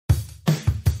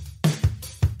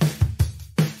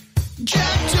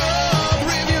Jacked Up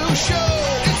Review Show.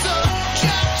 It's a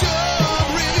Jacked Up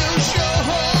Review Show.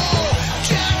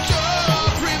 Jacked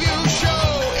Up Review Show.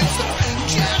 It's a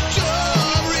Jacked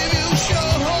Up Review Show.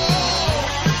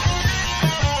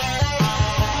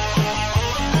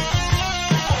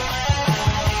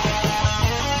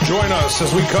 Join us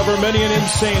as we cover many an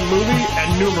insane movie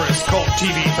and numerous cult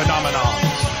TV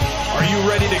phenomenons. Are you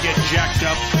ready to get jacked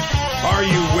up? Are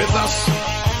you with us?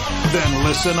 Then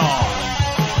listen on.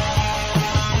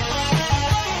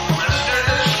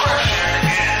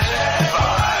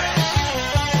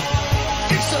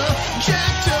 It's a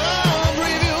Jacked Up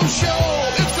Review Show.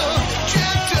 It's a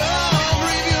Jacked Up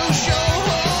Review Show.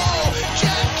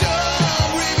 Jacked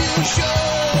Up Review Show.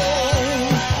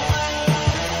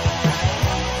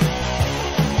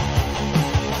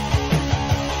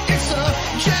 It's a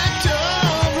Jacked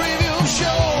Up Review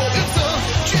Show. It's a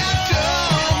Jacked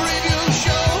Up Review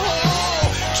Show.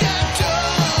 Jacked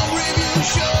Up Review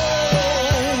Show.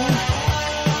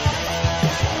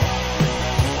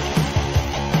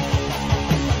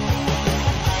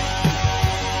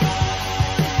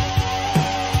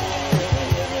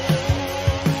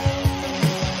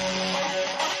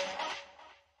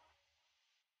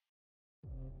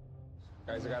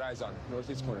 Guys, I got eyes on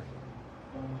northeast corner.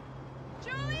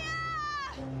 Julia!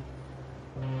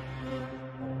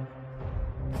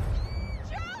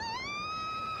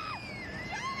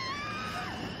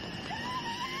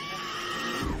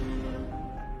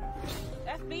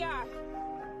 FBI!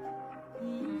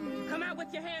 Come out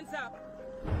with your hands up!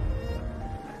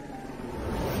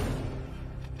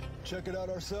 Check it out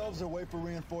ourselves or wait for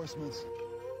reinforcements.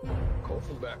 Call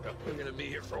for backup. We're gonna be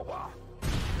here for a while.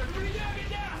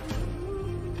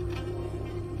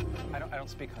 I don't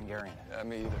speak Hungarian. Yeah,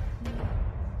 me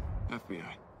either.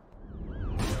 FBI.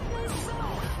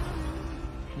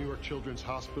 New York Children's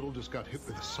Hospital just got hit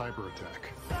with a cyber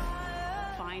attack.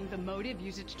 Find the motive,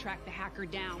 use it to track the hacker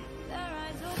down.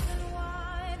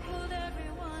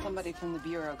 Somebody from the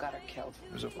Bureau got her killed.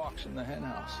 There's a fox in the hen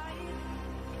house.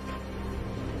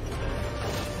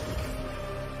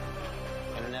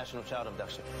 International child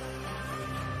abduction.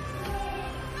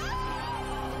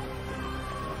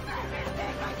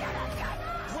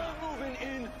 We're moving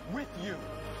in with you.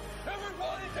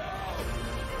 Everybody down!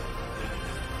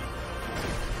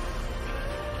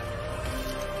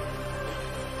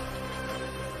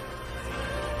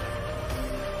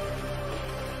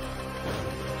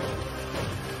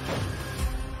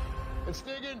 Let's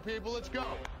dig in, people. Let's go.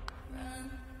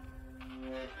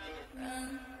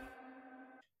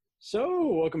 So,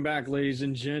 welcome back, ladies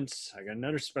and gents. I got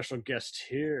another special guest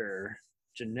here.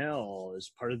 Janelle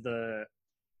is part of the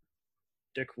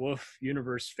Dick Wolf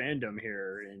universe fandom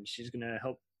here, and she's going to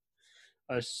help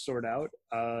us sort out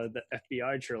the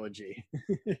FBI trilogy.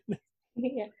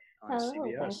 Yeah. On Hello,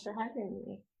 CBS. thanks for having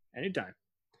me. Anytime.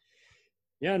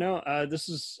 Yeah, no,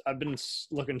 I've been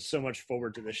looking so much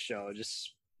forward to this show,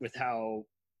 just with how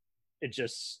it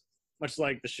just, much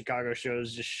like the Chicago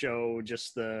shows, just show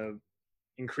just the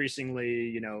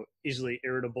increasingly, easily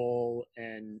irritable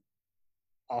and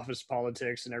office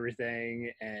politics and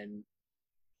everything, and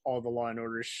all the Law and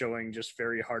Order showing just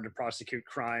very hard to prosecute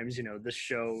crimes. This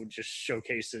show just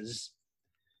showcases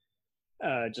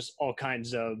just all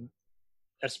kinds of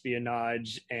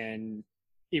espionage and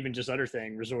even just other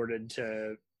thing resorted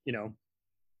to,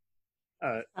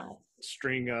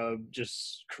 string of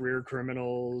just career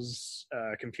criminals,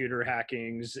 computer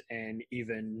hackings, and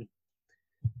even,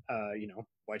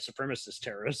 white supremacist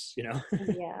terrorists, Yeah.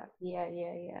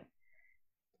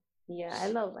 I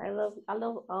love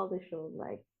all the shows.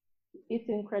 Like, it's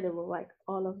incredible, like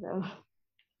all of them.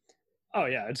 Oh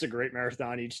yeah, it's a great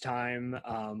marathon each time.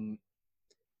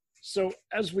 So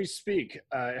as we speak,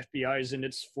 FBI is in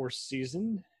its fourth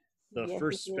season. The Yes,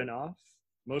 first it is. spinoff,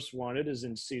 Most Wanted, is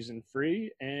in season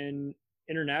 3, and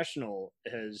International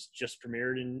has just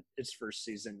premiered in its first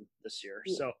season this year.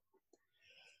 Yeah. So,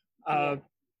 Yeah.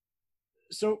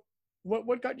 so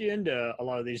what got you into a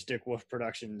lot of these Dick Wolf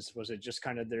productions? Was it just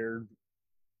kind of their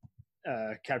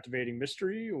captivating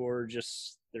mystery, or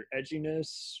just their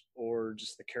edginess, or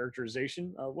just the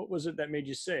characterization? What was it that made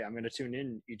you say, I'm going to tune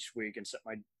in each week and set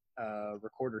my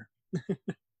recorder?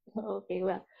 Okay,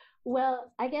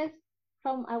 well, I guess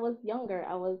from I was younger,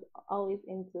 I was always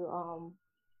into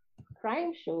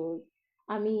crime shows.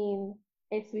 I mean,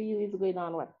 SVU is going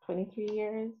on 23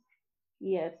 years.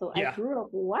 Yeah, so Yeah. I grew up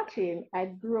watching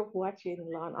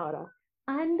Law and Order,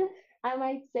 and I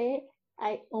might say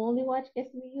I only watch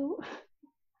SVU.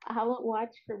 I haven't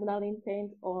watched Criminal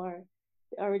Intent or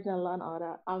the original Law and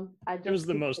Order. It was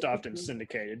the most often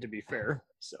syndicated, to be fair.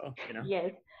 So,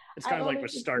 Yes, It's kind of like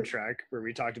with Star Trek, where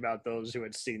we talked about those who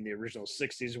had seen the original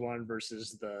 '60s one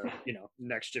versus the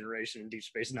next generation Deep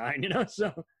Space Nine.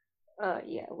 So.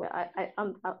 Yeah. Well,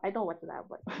 I don't watch that,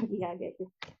 but yeah, I get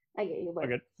you. But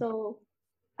Okay. so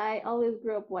I always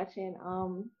grew up watching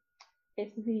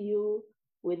SVU,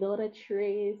 Without a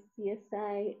Trace,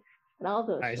 CSI, and all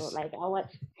those Nice. shows. Like I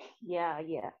watch, yeah.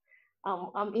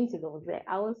 I'm into those. Like,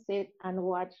 I will sit and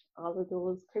watch all of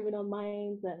those Criminal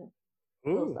Minds and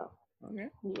those stuff. Okay.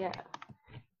 Yeah.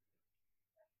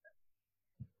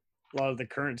 A lot of the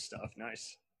current stuff.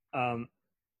 Nice.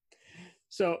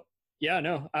 So yeah,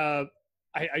 no. I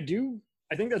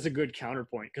think that's a good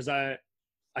counterpoint because I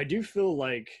do feel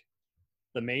like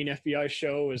the main FBI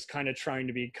show is kind of trying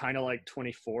to be kind of like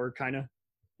 24, kind of,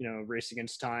 race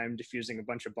against time, defusing a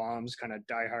bunch of bombs, kind of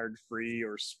Die Hard free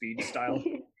or Speed style.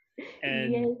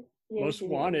 And Most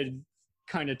Wanted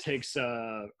kind of takes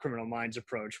a Criminal Minds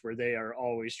approach where they are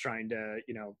always trying to,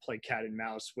 play cat and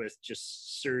mouse with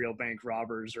just serial bank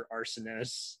robbers or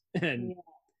arsonists. And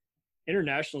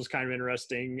International is kind of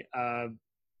interesting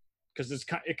because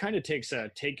it kind of takes a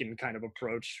Taken kind of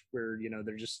approach where,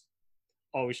 they're just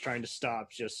always trying to stop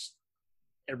just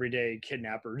everyday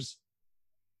kidnappers.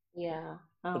 Yeah.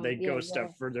 But they go a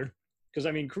step further. Because,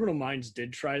 Criminal Minds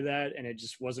did try that, and it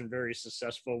just wasn't very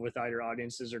successful with either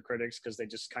audiences or critics because they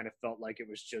just kind of felt like it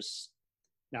was just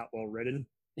not well written.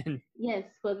 Yes,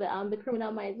 for the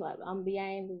Criminal Minds,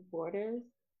 Behind the Borders.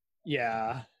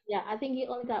 Yeah. Yeah, I think it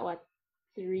only got,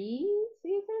 3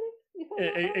 seasons?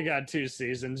 It got 2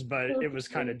 seasons, but it was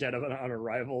kind of dead on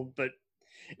arrival. But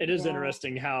it is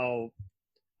interesting how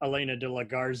Elena de la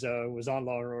Garza was on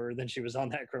Law & Order, then she was on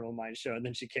that Criminal Minds show, and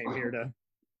then she came here to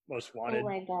Most Wanted. Oh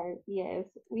my God, yes.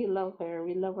 We love her.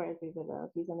 We love her as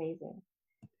Isabel. She's amazing.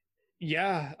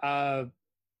 Yeah,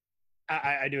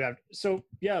 I do have. So,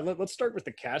 yeah, let's start with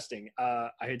the casting. I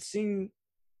had seen.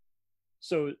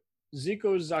 So,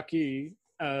 Zico Zaki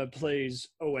plays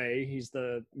OA. He's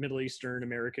the Middle Eastern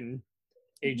American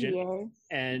agent. Yes.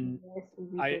 And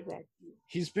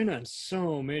he's been on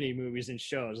so many movies and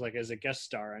shows, like as a guest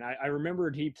star. And I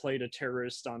remembered he played a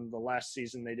terrorist on the last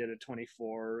season they did at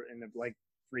 24 in like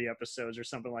 3 episodes or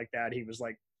something like that. He was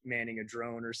like manning a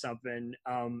drone or something.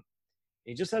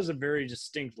 He just has a very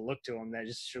distinct look to him that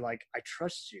just you're like, I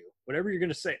trust you. Whatever you're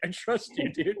gonna say, I trust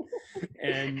you, dude.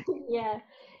 And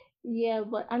yeah,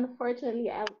 but unfortunately,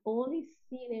 I've only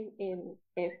seen him in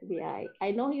FBI.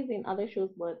 I know he's in other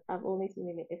shows, but I've only seen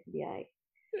him in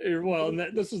FBI. Well, and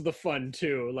this is the fun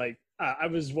too. Like I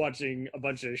was watching a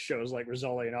bunch of shows like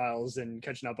Rizzoli and Isles and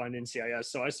catching up on NCIS,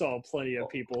 so I saw plenty of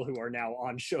people who are now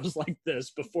on shows like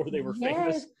this before they were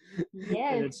famous.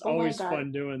 Yes, and it's always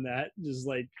fun doing that. Just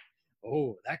like,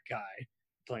 oh, that guy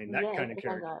playing that kind of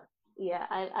character. Yeah,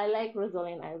 I like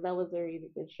Rizzoli and Isles. That was a really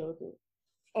good show too.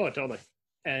 Oh, totally.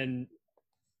 And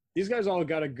these guys all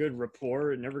got a good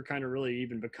rapport. It never kind of really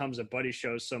even becomes a buddy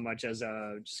show so much as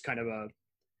just kind of a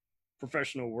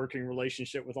professional working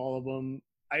relationship with all of them.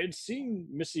 I had seen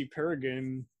Missy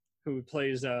Peregrine, who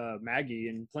plays Maggie,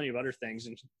 and plenty of other things,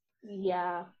 and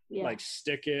like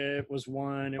Stick It was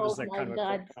one. It was like kind of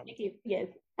a Stick It. Yes,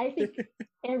 I think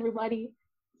everybody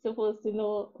supposed to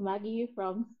know Maggie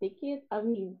from Stick It. I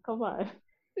mean, come on.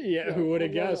 Yeah, who would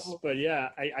have guessed? But yeah,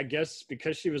 I guess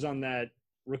because she was on that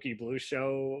Rookie Blue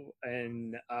show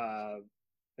and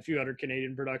a few other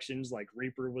Canadian productions, like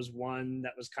Reaper was one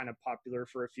that was kind of popular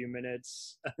for a few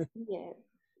minutes. Yeah,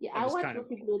 I watched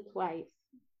Rookie Blue twice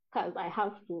because I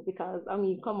have to. Because I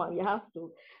mean, come on, you have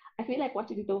to. I feel like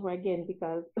watching it over again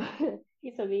because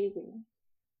it's amazing.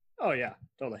 Oh yeah,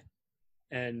 totally.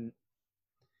 And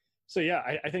so yeah,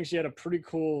 I think she had a pretty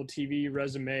cool TV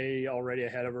resume already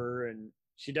ahead of her, and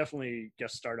she definitely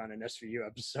guest starred on an SVU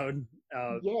episode.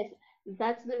 Yes,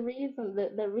 that's the reason.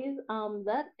 The reason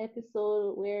that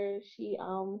episode where she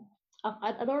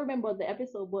I don't remember the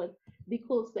episode, but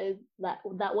Biko says that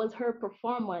was her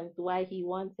performance. Why he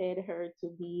wanted her to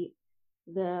be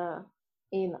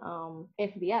in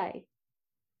FBI.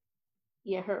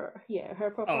 Yeah, her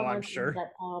performance. Oh, I'm sure. In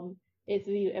that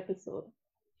SVU episode.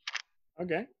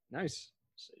 Okay, nice.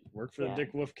 So you work for the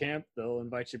Dick Wolf camp. They'll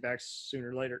invite you back sooner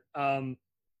or later.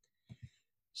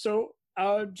 So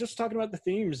just talking about the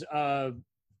themes,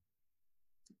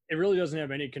 it really doesn't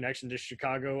have any connection to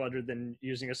Chicago other than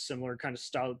using a similar kind of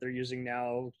style that they're using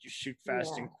now. You shoot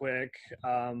fast and quick.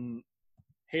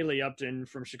 Haley Upton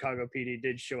from Chicago PD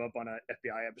did show up on an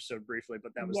FBI episode briefly,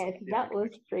 but that was that was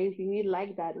crazy. We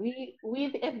like that. We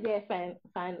the FBI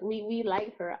fan, we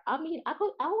like her. I mean,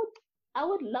 I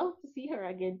would love to see her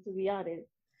again, to be honest.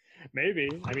 Maybe.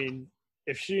 I mean,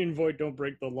 if she and Voight don't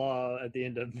break the law at the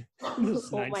end of this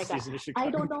Oh ninth my God. season of Chicago,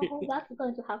 I don't know how that's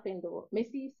going to happen though.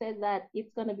 Missy said that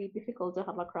it's going to be difficult to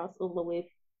have a crossover with,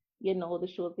 the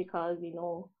shows because,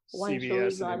 one show CBS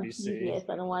is and on NBC. CBS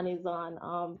and one is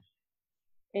on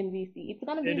NBC. It's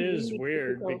going to be It is really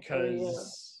weird difficult for you.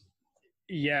 because,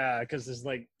 yeah, because it's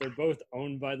like they're both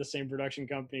owned by the same production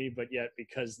company, but yet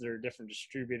because they're a different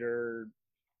distributor,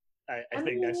 I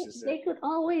think that's just they it. could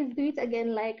always do it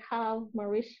again, like have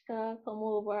Mariska come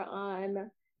over on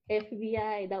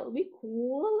FBI. That would be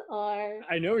cool. Or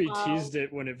I know he teased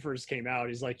it when it first came out.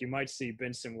 He's like, you might see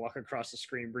Benson walk across the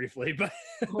screen briefly, but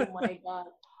oh my God.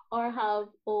 Or have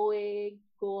OA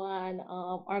go on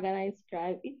organized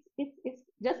crime. It's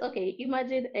just okay.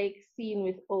 Imagine a scene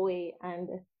with OA and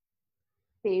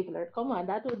Stabler. Come on,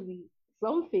 that would be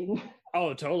something.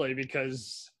 oh, totally,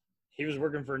 because he was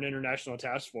working for an international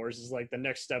task force. Is like the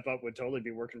next step up would totally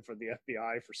be working for the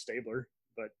FBI for Stabler,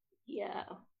 but Yeah.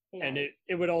 and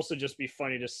it would also just be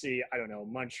funny to see, I don't know,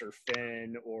 Munch or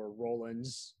Finn or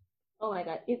Rollins. Oh my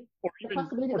God. Or The even,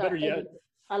 possibilities or better are yet, endless.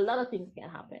 A lot of things can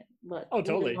happen, but oh, we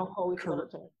don't totally. know how it's going to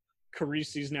turn.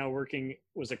 Carisi's now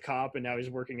was a cop and now he's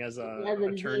working as a As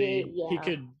an attorney. DA, He yeah.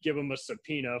 could give him a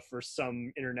subpoena for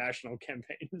some international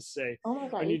campaign and say, Oh my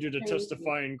God, I need you it's to crazy.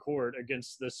 testify in court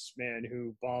against this man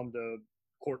who bombed a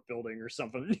court building or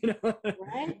something,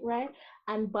 Right.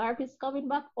 And Barb is coming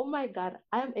back. Oh my God,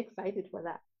 I'm excited for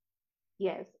that.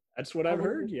 Yes. That's what I've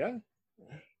heard, yeah.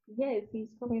 Yes, he's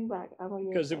coming back. I'm really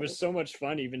Because it was excited. so much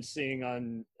fun even seeing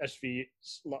on SV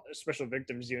Special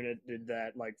Victims Unit did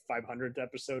that like 500th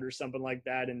episode or something like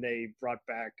that, and they brought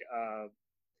back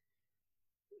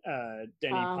Denny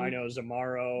Pino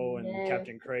Zamaro and yes,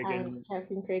 Captain Cragen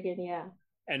Captain Cragen, yeah.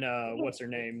 and what's her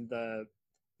name, the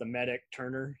medic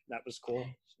Turner. That was cool.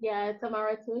 Yeah,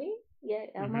 Tamara Tooney. Yeah,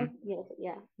 Mhm. yes,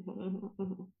 yeah.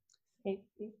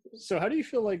 So how do you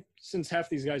feel like, since half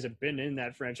these guys have been in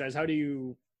that franchise, how do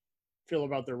you feel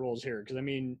about their roles here? Because I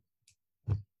mean,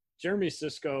 Jeremy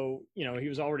Sisko, he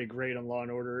was already great on Law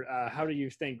and Order. How do you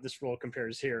think this role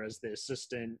compares here as the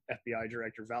assistant FBI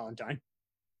director Valentine?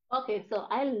 Okay, so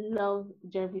I love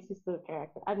Jeremy Sisko's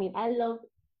character. I mean, I love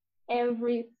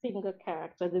every single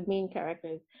character, the main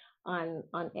characters on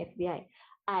FBI.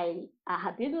 I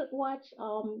didn't watch the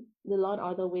Law and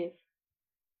Order with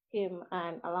him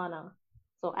and Alana,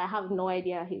 so I have no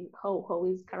idea how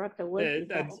his character was.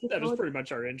 That was pretty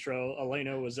much our intro.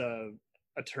 Elena was a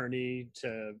attorney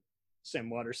to Sam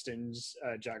Waterston's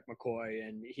Jack McCoy,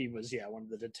 and he was one of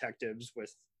the detectives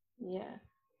with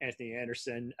Anthony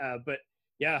Anderson. But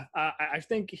yeah, I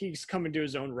think he's come into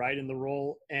his own right in the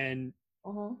role, and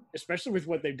especially with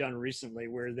what they've done recently,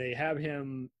 where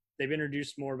they've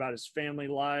introduced more about his family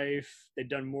life. They've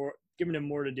done more, given him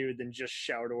more to do than just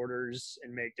shout orders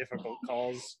and make difficult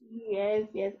calls. Yes,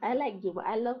 I like Juba.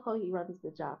 I love how he runs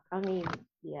the job. I mean,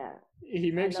 yeah.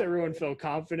 He makes everyone feel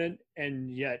confident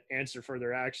and yet answer for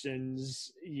their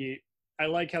actions. I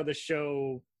like how the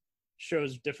show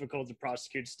shows difficult to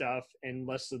prosecute stuff and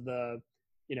less of the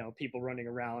people running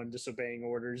around disobeying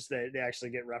orders. They actually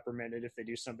get reprimanded if they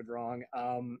do something wrong.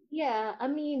 Yeah, I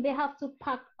mean, they have to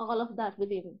pack all of that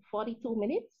within 42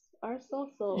 minutes or so.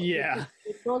 So yeah,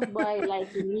 it goes by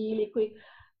like really quick.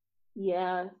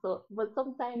 Yeah. So, but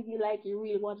sometimes you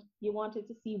wanted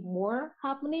to see more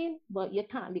happening, but you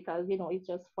can't because it's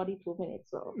just 42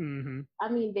 minutes. So I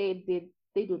mean, they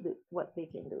do what they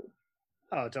can do.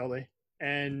 Oh, totally.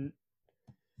 And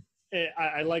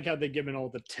I like how they given all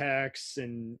the techs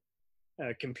and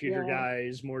computer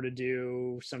guys more to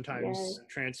do. Sometimes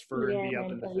transfer and be up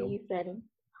in the field. And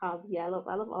I love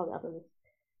all that.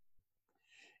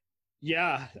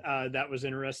 Yeah, that was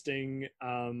interesting.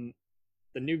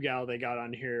 The new gal they got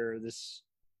on here, this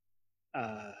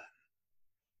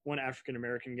one African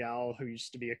American gal who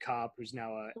used to be a cop, who's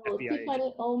now a FBI Tiffany,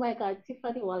 agent. oh my God,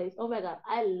 Tiffany Wallace. Oh my God,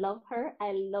 I love her.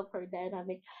 I love her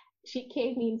dynamic. She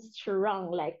came in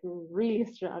strong, like really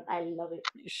strong. I love it.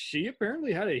 She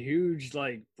apparently had a huge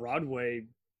Broadway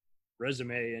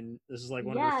resume, and this is one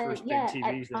of her first big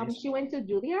TV things. She went to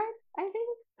Juilliard, I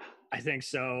think. I think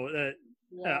so.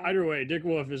 Either way, Dick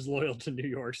Wolf is loyal to New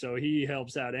York, so he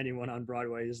helps out anyone on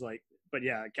Broadway. But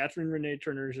yeah, Catherine Renee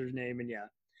Turner is her name, and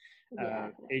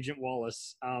Agent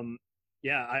Wallace.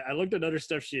 I looked at other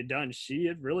stuff she had done. She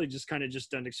had really just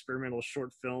done experimental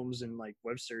short films and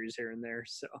web series here and there.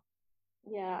 So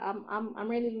yeah, I'm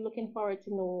really looking forward to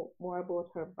know more about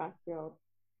her background.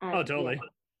 And, oh, totally.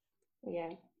 Yeah,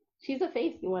 she's a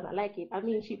feisty one. I like it. I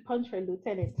mean, she punched her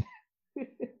lieutenant.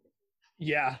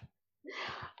 Yeah.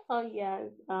 Oh yes,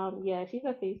 she's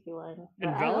a feisty one.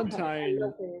 And Valentine,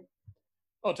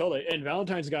 Oh, totally. And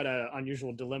Valentine's got an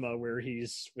unusual dilemma where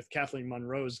he's with Kathleen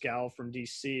Monroe's gal from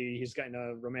DC. He's got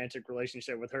a romantic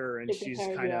relationship with her, and she's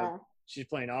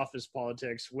playing office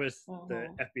politics with the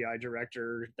FBI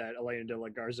director that Elena de la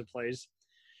Garza plays.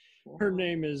 Her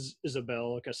name is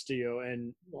Isabel Castillo,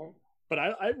 and but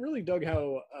I really dug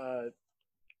how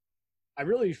I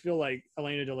really feel like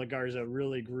Elena de la Garza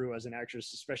really grew as an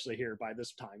actress, especially here by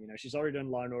this time. She's already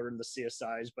done Law and Order and the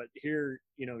CSIs, but here,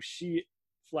 she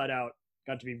flat out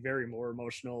got to be very more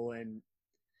emotional, and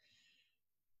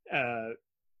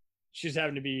she's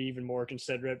having to be even more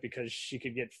considerate because she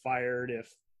could get fired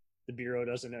if the Bureau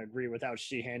doesn't agree with how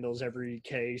she handles every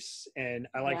case. And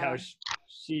I like how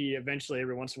she eventually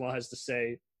every once in a while has to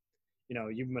say,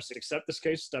 you must accept this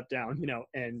case, step down,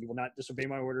 and you will not disobey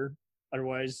my order.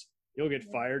 Otherwise, you'll get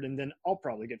fired, and then I'll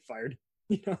probably get fired.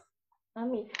 I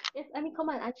mean, come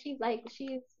on.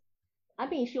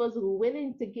 And she was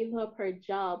willing to give up her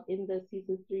job in the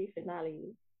season 3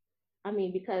 finale. I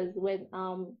mean, because when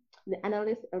the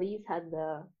analyst Elise had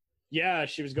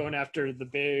she was going after the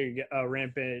big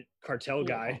rampant cartel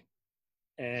guy,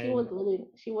 and she was willing.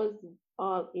 She was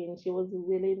all in. She was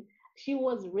willing. She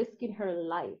was risking her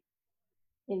life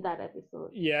in that episode.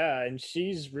 Yeah, and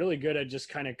she's really good at just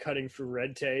kind of cutting through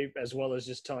red tape, as well as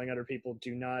just telling other people,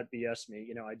 do not BS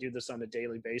me. I do this on a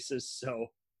daily basis, so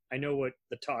I know what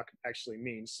the talk actually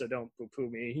means, so don't poo-poo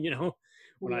me,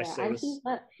 when I say this.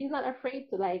 She's not afraid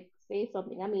to say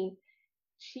something. I mean,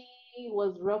 she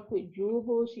was rough with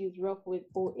Jubal, she's rough with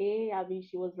OA, I mean,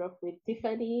 she was rough with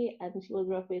Tiffany, and she was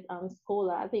rough with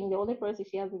Scola. I think the only person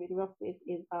she hasn't been rough with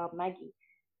is Maggie.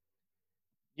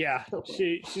 Yeah,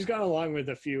 she's gone along with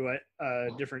a few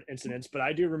different incidents, but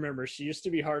I do remember she used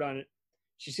to be hard on it.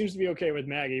 She seems to be okay with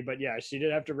Maggie, but yeah, she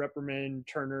did have to reprimand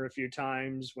Turner a few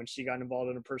times when she got involved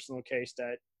in a personal case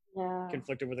that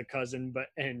conflicted with a cousin.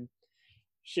 And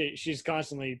she's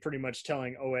constantly pretty much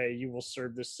telling OA, you will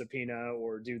serve this subpoena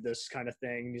or do this kind of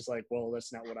thing. And he's like, well,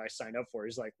 that's not what I signed up for.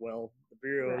 He's like, well, the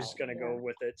Bureau is going to go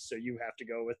with it, so you have to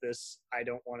go with this. I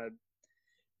don't want to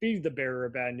be the bearer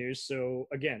of bad news. So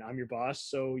again, I'm your boss,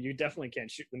 so you definitely can't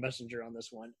shoot the messenger on this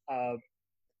one. But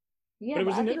it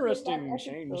was an interesting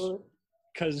change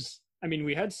because, I mean,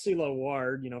 we had CeeLo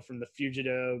Ward, from The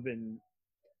Fugitive and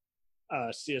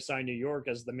CSI New York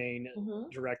as the main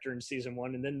director in season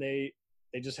 1, and then they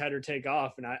just had her take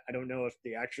off, and I don't know if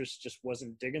the actress just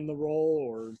wasn't digging the role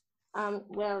or.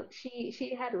 Well,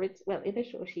 she had in the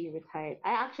show she retired.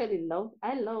 I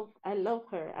love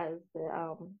her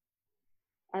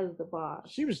as the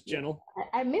boss. She was gentle.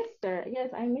 I missed her. Yes,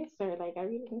 I missed her. I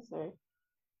really miss her.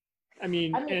 I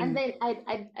mean, and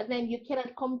then you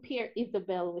cannot compare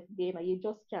Isabel with Dana. You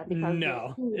just can't, because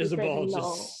no, Isabel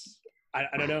just I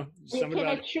don't know. You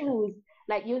cannot choose.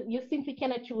 You simply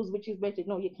cannot choose which is better.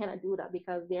 No, you cannot do that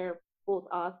because they're both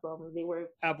awesome. They were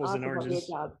apples awesome and oranges.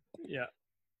 Yeah.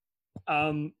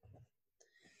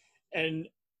 And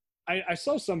I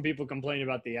saw some people complaining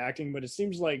about the acting, but it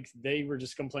seems like they were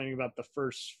just complaining about the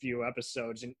first few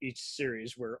episodes in each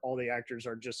series where all the actors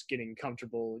are just getting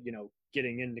comfortable,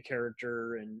 getting into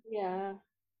character. And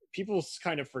people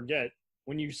kind of forget,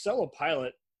 when you sell a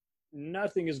pilot,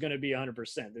 nothing is going to be 100%.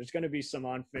 There's going to be some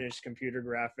unfinished computer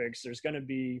graphics. There's going to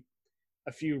be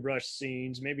a few rush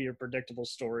scenes, maybe a predictable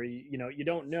story. You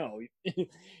don't know.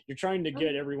 You're trying to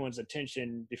get everyone's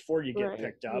attention before you get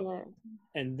picked up.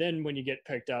 And then when you get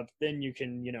picked up, then you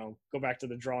can, go back to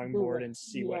the drawing board and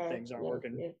see what things aren't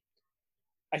working.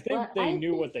 I think they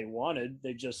knew what they wanted.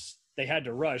 They had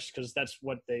to rush because that's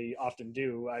what they often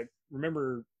do. I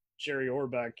remember Jerry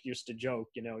Orbach used to joke,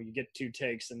 you get 2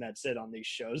 takes and that's it on these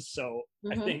shows. So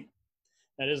I think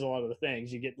that is a lot of the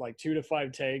things. You get 2 to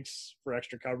 5 takes for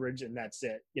extra coverage, and that's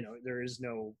it. There is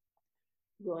no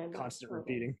constant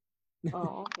repeating.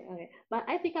 Oh, okay. But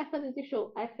I think I fell in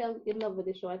love with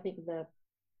the show. I think the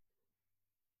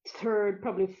 3rd,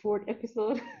 probably 4th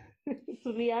episode,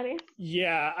 to be honest.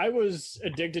 Yeah, I was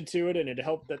addicted to it, and it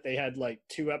helped that they had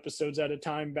 2 episodes at a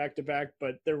time back to back.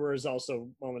 But there was also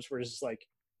moments where it's just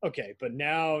okay, but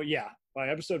now, by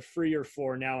episode 3 or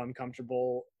 4, now I'm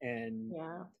comfortable. And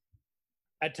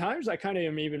at times I kind of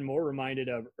am even more reminded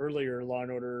of earlier Law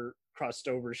and Order crossed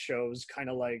over shows, kind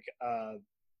of like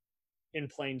In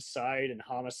Plain Sight and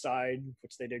Homicide,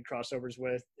 which they did crossovers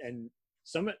with. And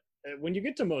when you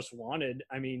get to Most Wanted,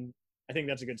 I mean, I think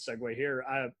that's a good segue here.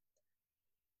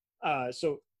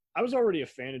 So I was already a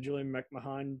fan of Julian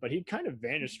McMahon, but he kind of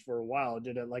vanished for a while.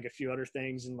 Did a few other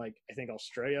things in I think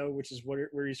Australia, which is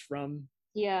where he's from.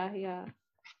 Yeah. And,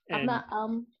 I'm not.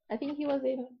 I think he was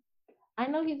in. I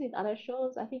know he's in other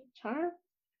shows. I think Charmed.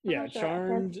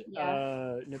 Charmed.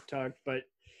 Nip Tuck. But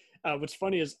What's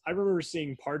funny is I remember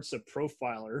seeing parts of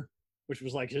Profiler, which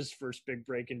was like his first big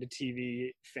break into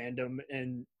TV fandom,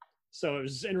 and so it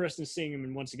was interesting seeing him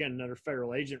in once again another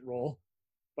federal agent role,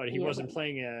 but he wasn't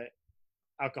playing a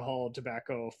alcohol,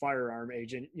 tobacco, firearm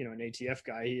agent, an ATF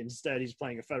guy. Instead, he's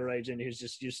playing a federal agent who's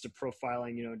just used to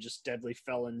profiling, just deadly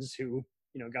felons who,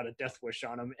 got a death wish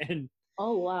on them. And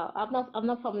oh wow, I'm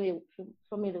not familiar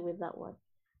with that one.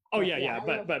 Oh yeah.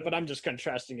 But I'm just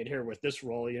contrasting it here with this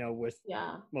role, with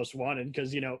Most Wanted,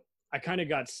 because I kind of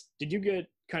got. Did you get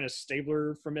kind of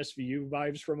Stabler from SVU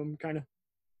vibes from him, kind of?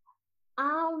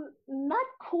 Not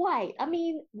quite. I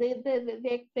mean,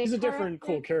 he's a different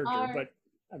cool character, but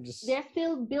I'm just. They're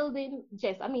still building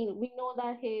Jess. I mean, we know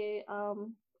that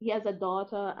he has a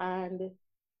daughter and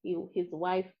his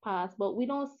wife passed, but we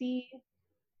don't see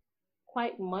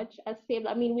quite much as Stabler.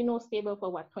 I mean, we know Stabler for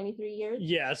what, 23 years?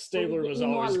 Yeah, Stabler was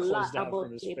always closed out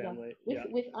from his family.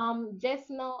 With Jess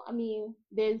now, I mean,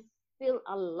 there's still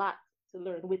a lot to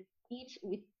learn with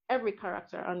every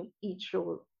character on each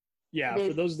show. Yeah, there's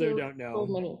for those that don't know,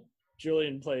 so many.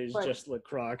 Julian plays Jess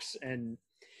LaCroix, and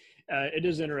it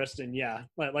is interesting,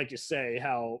 like you say,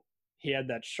 how he had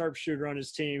that sharpshooter on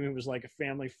his team who was like a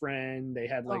family friend. They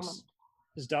had like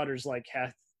his daughter's like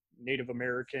half Native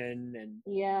American, and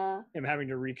him having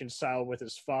to reconcile with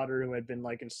his father who had been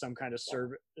like in some kind of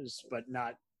service but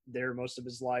not there most of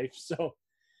his life. So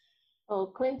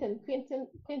Clinton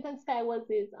Sky was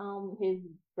his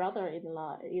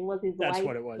brother-in-law. It was his that's wife's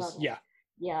what it was brother.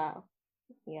 Yeah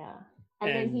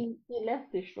and then he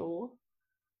left the show.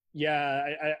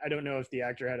 I don't know if the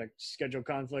actor had a schedule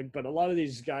conflict, but a lot of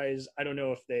these guys, I don't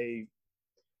know if they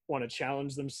want to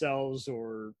challenge themselves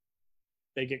or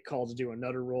they get called to do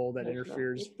another role that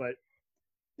interferes, but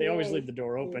they always leave the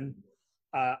door open.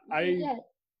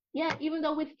 Even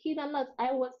though with Keaton Lutz,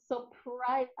 I was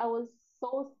surprised. I was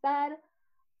so sad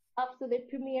after the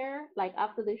premiere, like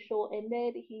after the show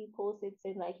ended, he posted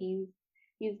saying like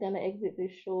he's gonna exit the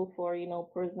show for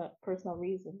personal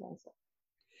reasons and stuff.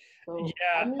 So,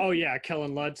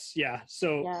 Kellen Lutz.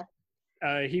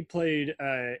 He played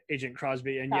Agent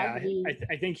Crosby, and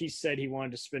I think he said he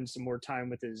wanted to spend some more time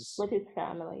with his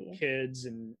family, kids,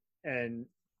 and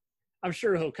I'm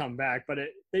sure he'll come back. But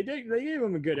they gave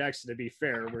him a good exit, to be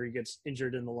fair, where he gets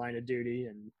injured in the line of duty,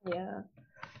 and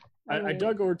I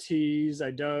dug Ortiz, I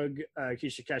dug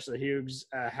Keisha Cashley Hughes,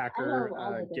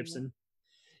 Hacker Gibson.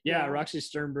 Roxy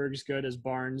Sternberg's good as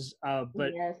Barnes,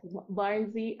 but yes,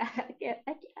 Barnesy.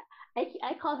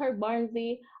 I call her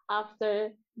Barnesy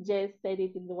after Jess said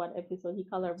it in the one episode. He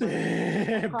called her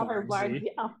Barnesy. I call her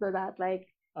Barnesy after that. Like,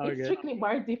 it's strictly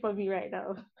Barnesy for me right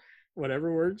now.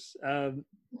 Whatever works.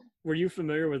 Were you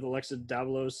familiar with Alexa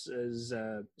Davalos as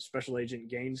Special Agent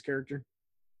Gaines' character?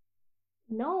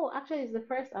 No, actually, it's the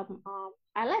first.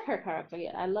 I like her character.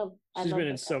 Yeah, She's been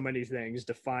in so many things: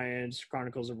 Defiance,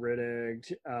 Chronicles of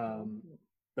Riddick,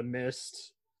 The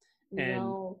Mist,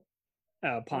 and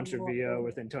Pancho Villa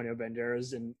with Antonio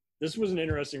Banderas. And this was an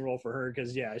interesting role for her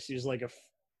because she's like a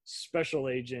special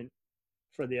agent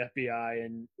for the FBI,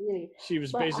 and she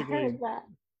was basically.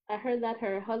 I heard that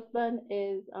her husband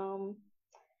is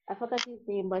I forgot his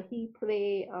name, but he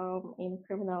played in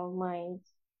Criminal Minds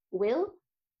Will.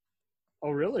 Oh,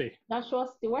 really? Joshua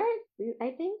Stewart, I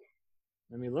think.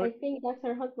 Let me look. I think that's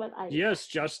her husband. Yes,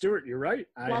 Josh Stewart. You're right.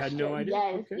 I had no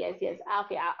idea. Yes.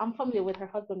 Okay, I'm familiar with her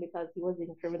husband because he was in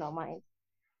Criminal Minds.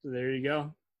 So there you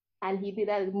go. And he did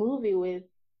a movie with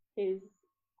his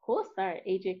co-star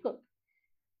AJ Cook,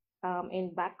 in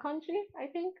Backcountry, I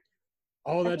think.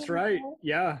 Oh, that's right.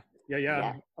 Yeah.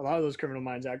 A lot of those Criminal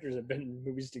Minds actors have been in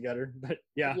movies together, but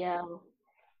yeah.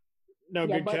 No,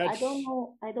 good catch.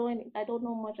 I don't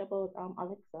know much about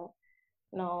Alexa.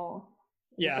 No.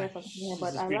 Yeah, she's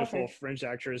this beautiful French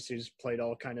actress who's played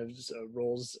all kind of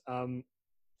roles. And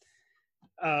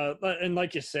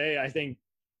like you say, I think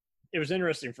it was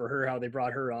interesting for her how they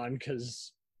brought her on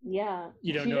because you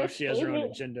don't know if she has her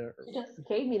own agenda. She just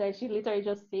came in and she literally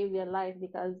just saved their life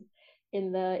because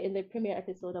in the premiere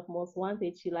episode of Most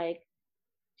Wanted, I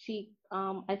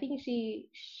think she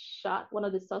shot one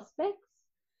of the suspects.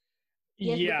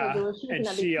 And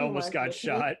she almost got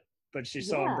shot, but she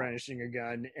saw him brandishing a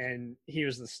gun, and he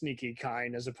was the sneaky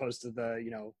kind as opposed to the,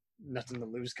 nothing to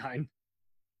lose kind.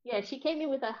 Yeah, she came in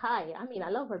with a high. I mean, I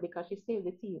love her because she saved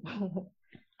the team.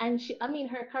 And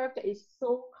her character is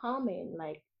so calming.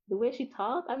 Like, the way she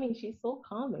talks, she's so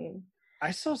calming.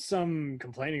 I saw some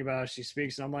complaining about how she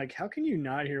speaks, and I'm like, how can you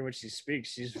not hear what she speaks?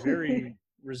 She's very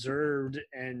reserved,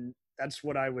 and that's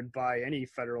what I would buy any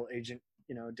federal agent,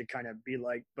 to kind of be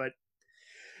like. But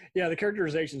yeah, the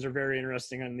characterizations are very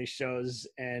interesting on these shows,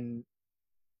 and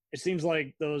it seems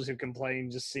like those who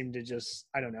complain just seem to just,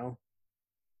 I don't know,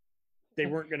 they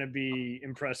weren't going to be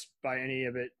impressed by any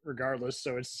of it regardless.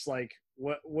 So it's just like,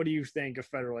 what do you think a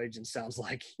federal agent sounds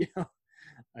like? You know,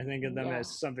 I think of them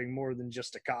as something more than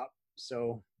just a cop.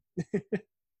 So,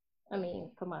 I mean,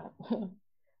 come on.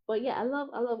 But yeah, I love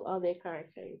all their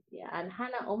characters. Yeah, and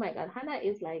Hannah, oh my God, Hannah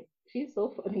is like, she's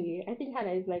so funny. I think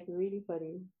Hannah is like really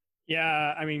funny.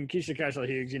 Yeah, I mean, Keisha Cashel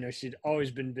Hughes, you know, she'd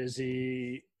always been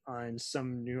busy on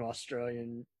some new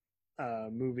Australian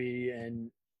movie and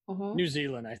New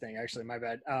Zealand, I think, actually, my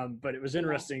bad. But it was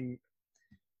interesting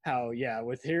how,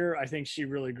 with her, I think she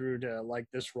really grew to like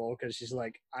this role because she's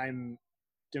like, I'm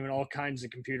doing all kinds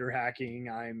of computer hacking.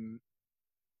 I'm,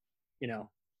 you know,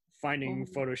 finding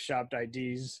photoshopped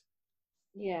IDs.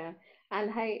 Yeah,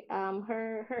 and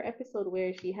her episode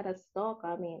where she had a stalk.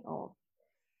 I mean,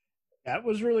 that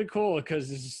was really cool because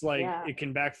it's just like it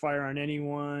can backfire on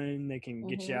anyone. They can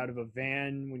get you out of a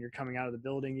van when you're coming out of the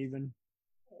building. Even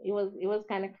it was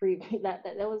kind of creepy. That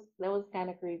was kind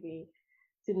of creepy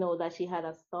to know that she had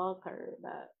a stalker.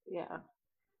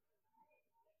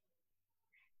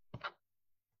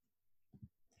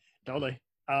 Totally.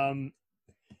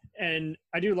 And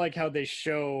I do like how they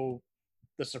show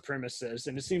the supremacists,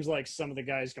 and it seems like some of the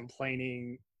guys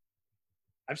complaining.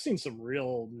 I've seen some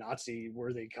real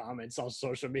Nazi-worthy comments on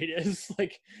social media. It's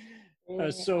like,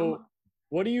 so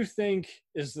what do you think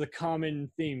is the common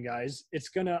theme, guys? It's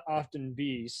gonna often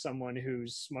be someone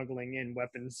who's smuggling in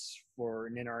weapons for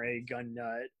an NRA gun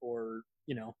nut, or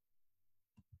you know,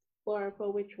 for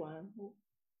which one?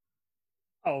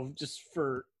 Oh, just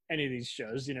for any of these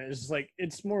shows, you know, it's like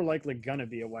it's more likely gonna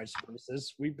be a white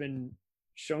supremacist. We've been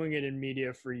showing it in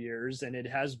media for years, and it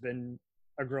has been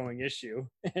a growing issue.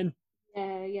 And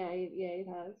it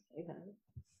has.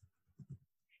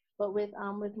 But with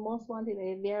Most Wanted,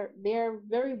 they're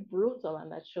very brutal on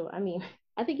that show. I mean,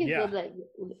 I think it's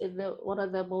one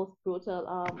of the most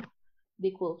brutal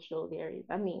sequel show there is.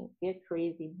 I mean, they're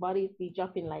crazy. Bodies be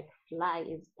jumping like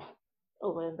flies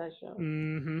over in that show.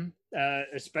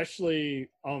 Especially,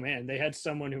 oh man, they had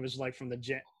someone who was like from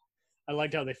I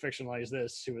liked how they fictionalized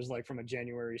this, who was like from a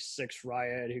January 6th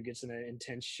riot, who gets in an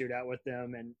intense shootout with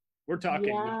them, and we're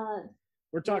talking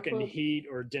Heat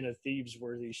or Den of Thieves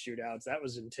worthy shootouts. That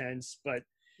was intense, but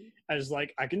I was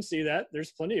like, I can see that.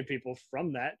 There's plenty of people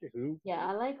from that who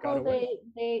I like how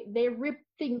they rip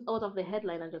things out of the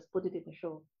headline and just put it in the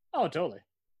show. Oh, totally.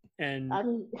 And I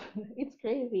mean, it's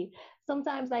crazy.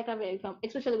 Sometimes, like,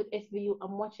 especially with SVU,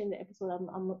 I'm watching the episode and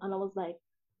I was like,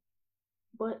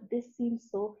 but this seems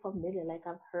so familiar. Like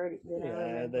I've heard it.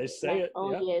 Yeah, they say it.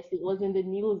 Oh yes, it was in the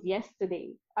news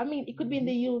yesterday. I mean, it could be in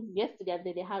the news yesterday, and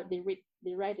then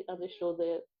they write it on the show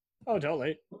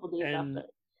totally. And after.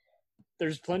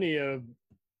 There's plenty of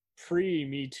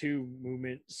pre-Me Too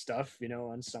movement stuff, you know,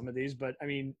 on some of these, but I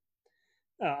mean,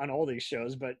 on all these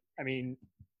shows. But I mean,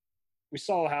 we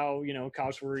saw how, you know,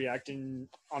 cops were reacting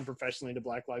unprofessionally to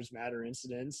Black Lives Matter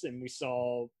incidents, and we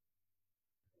saw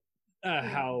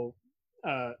how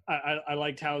I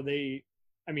liked how they,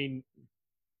 I mean,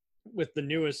 with the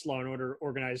newest Law and Order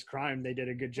organized crime, they did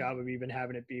a good job of even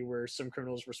having it be where some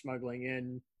criminals were smuggling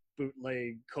in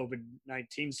bootleg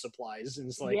COVID-19 supplies, and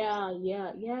it's like Oh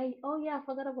yeah, I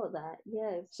forgot about that.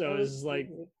 Yes. So it's like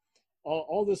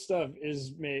all this stuff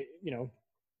is you know,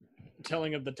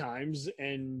 telling of the times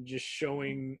and just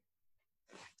showing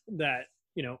that,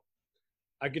 you know,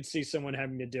 I could see someone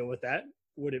having to deal with that.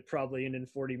 Would it probably end in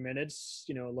 40 minutes,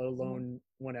 you know, let alone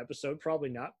one episode? Probably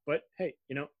not. But hey,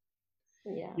 you know,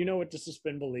 you know what to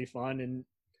suspend belief on. And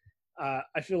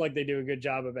I feel like they do a good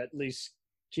job of at least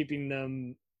keeping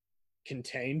them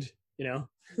contained, you know,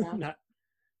 not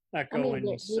going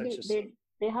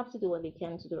they have to do what they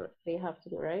can to do. They have to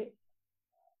do, right?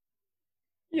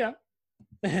 Yeah.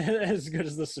 As good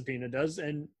as the subpoena does.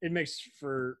 And it makes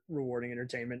for rewarding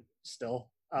entertainment still.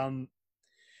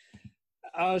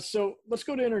 So let's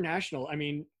go to international. I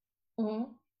mean,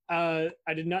 I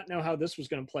did not know how this was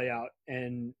going to play out,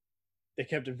 and they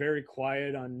kept it very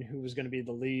quiet on who was going to be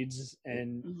the leads.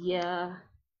 And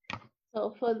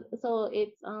so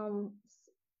it's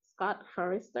Scott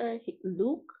Forrester,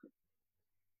 Luke.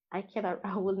 I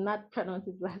will not pronounce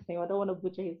his last name. I don't want to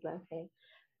butcher his last name.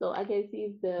 So I guess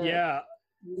he's the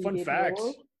fun fact.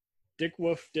 Dick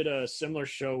Wolf did a similar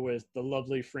show with the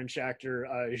lovely French actor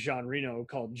Jean Reno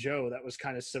called Joe that was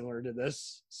kind of similar to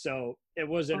this. So it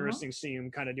was interesting seeing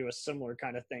him kind of do a similar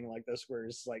kind of thing like this, where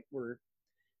it's like we're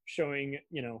showing,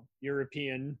 you know,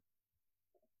 European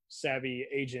savvy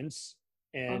agents.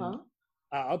 And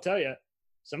I'll tell you,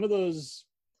 some of those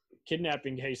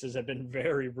kidnapping cases have been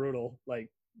very brutal. Like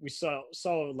we saw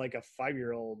like a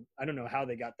 5-year-old. I don't know how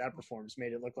they got that performance.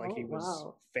 Made it look like he was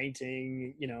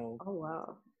fainting. Oh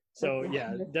wow. So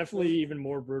yeah, definitely even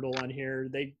more brutal on here.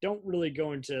 They don't really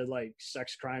go into like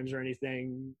sex crimes or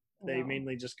anything. They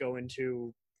mainly just go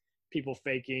into people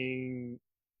faking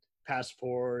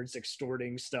passports,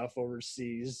 extorting stuff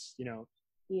overseas.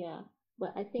 Yeah,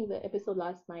 but I think the episode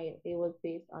last night it was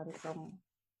based on some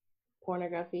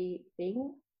pornography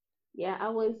thing. Yeah,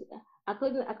 I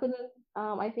couldn't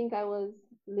I think I was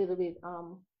a little bit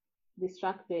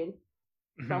distracted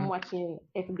from watching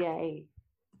FBI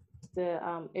the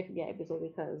FBI episode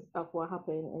because of what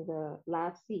happened in the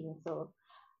last scene. So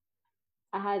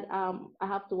I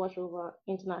have to watch over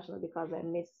international because I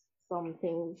missed some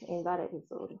things in that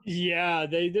episode. Yeah,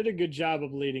 they did a good job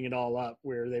of leading it all up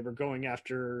where they were going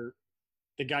after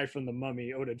the guy from The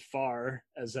Mummy, Oded Farr,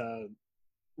 as a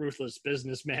ruthless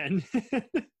businessman.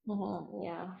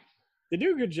 Yeah. They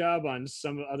do a good job on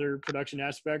some other production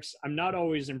aspects. I'm not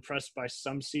always impressed by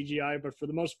some CGI, but for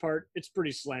the most part, it's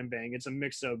pretty slam bang. It's a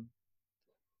mix of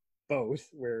both,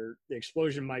 where the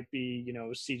explosion might be,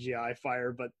 CGI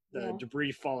fire, but the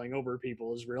debris falling over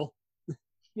people is real.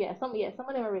 Some of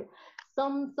them are real.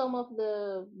 Some of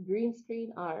the green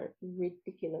screen are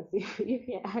ridiculous. If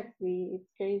you ask me, it's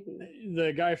crazy.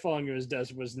 The guy falling to his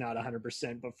death was not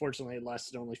 100%, but fortunately it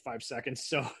lasted only 5 seconds.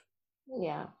 So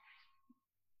yeah,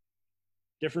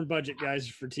 different budget, guys,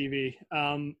 for TV.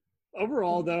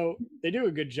 Overall, though, they do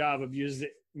a good job of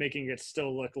making it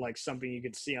still look like something you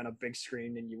could see on a big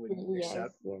screen and you wouldn't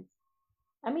accept. Yes.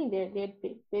 I mean, they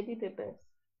did their best.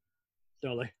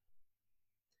 Totally.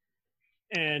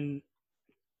 And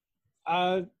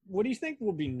what do you think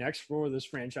will be next for this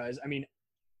franchise? I mean,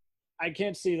 I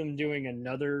can't see them doing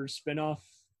another spinoff.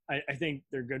 I think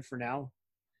they're good for now.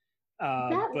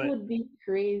 That would be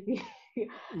crazy.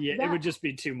 Yeah, it would just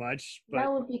be too much. But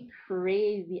that would be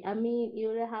crazy. I mean,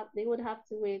 they would have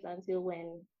to wait until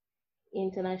when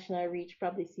international reach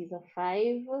probably season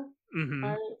 5 or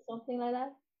something like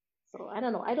that. So I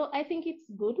don't know. I think it's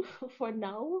good for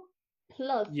now.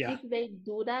 Plus, if they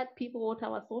do that, people won't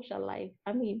have a social life.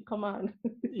 I mean, come on.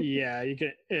 Yeah, you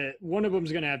can. One of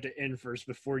them's gonna have to end first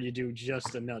before you do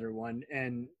just another one,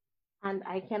 and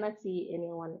I cannot see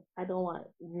anyone. I don't want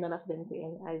none of them to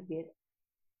end as yet.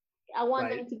 I want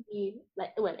them to be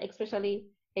like, well, especially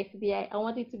FBI. I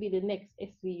want it to be the next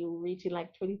SVU reaching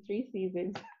like 23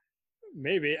 seasons.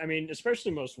 Maybe. I mean,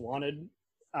 especially Most Wanted,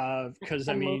 because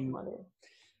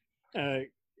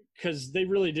because they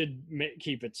really did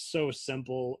keep it so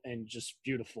simple and just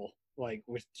beautiful, like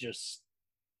with just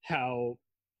how,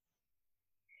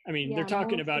 I mean, they're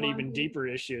talking about even deeper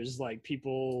issues like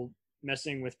people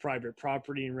messing with private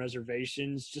property and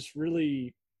reservations, just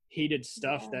really heated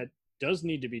stuff that does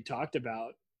need to be talked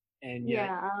about. And yet,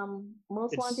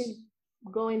 Most Wanted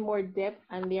go in more depth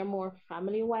and they're more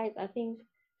family wise, I think.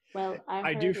 Well,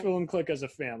 I do feel them click as a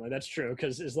family. That's true,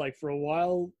 because it's like for a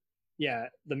while,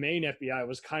 the main FBI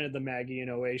was kind of the Maggie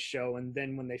and OA show, and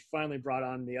then when they finally brought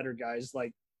on the other guys,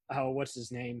 like what's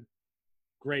his name,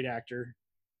 great actor,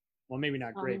 well maybe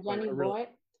not great, but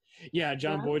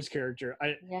John Boyd's character.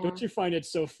 Don't you find it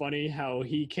so funny how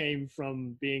he came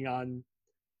from being on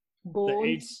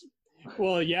Bones?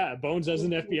 Bones as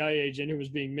an FBI agent who was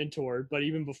being mentored, but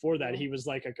even before that, he was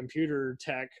like a computer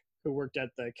tech who worked at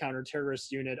the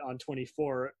counter-terrorist unit on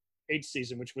 24 8th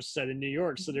season, which was set in New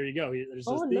York. So there you go. There's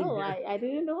this theme here. I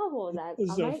didn't know about that.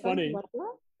 It's so funny.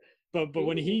 But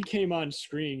when he came on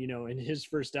screen, in his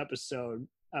first episode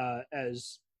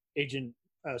as Agent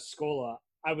Scola,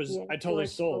 I totally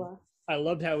sold. I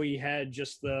loved how he had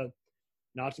just the,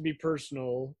 not to be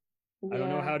personal, I don't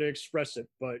know how to express it,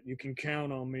 but you can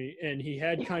count on me. And he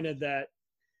had kind of that,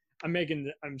 I'm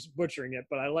butchering it,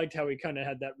 but I liked how he kind of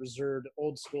had that reserved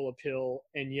old school appeal,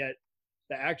 and yet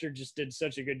the actor just did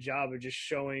such a good job of just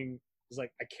showing, it's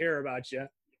like, I care about you.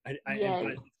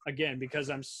 But again,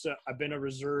 because I've been a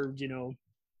reserved,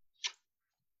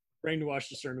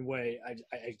 brainwashed a certain way,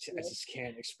 I just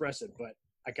can't express it, but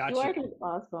I got you. Stuart is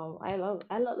awesome. I love,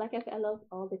 like I said, I love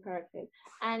all the characters.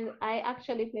 And I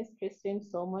actually miss Christian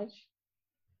so much.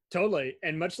 Totally.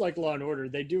 And much like Law and Order,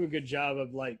 they do a good job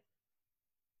of, like,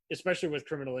 especially with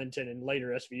Criminal Intent and later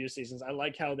SVU seasons, I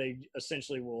like how they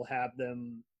essentially will have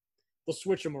them, they'll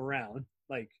switch them around.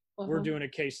 Like, we're doing a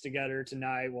case together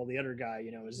tonight while the other guy,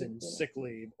 is in sick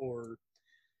leave or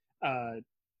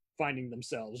finding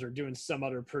themselves or doing some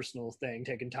other personal thing,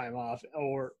 taking time off,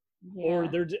 or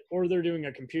they're doing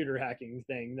a computer hacking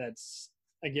thing that's,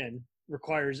 again,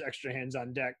 requires extra hands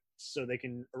on deck so they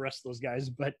can arrest those guys.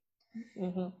 But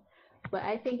But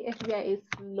I think FBI is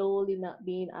slowly not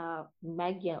being a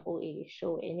Maggie and OA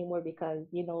show anymore because,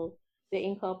 they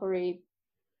incorporate,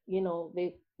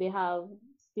 they have It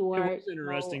Stewart. was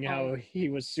interesting how he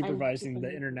was supervising the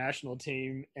international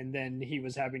team, and then he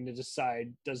was having to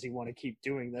decide, does he want to keep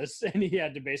doing this? And he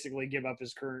had to basically give up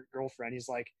his current girlfriend. He's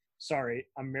like, sorry,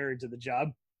 I'm married to the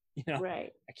job.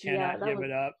 Right. I cannot give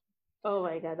it up. Oh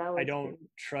my God, that was I don't crazy.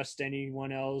 trust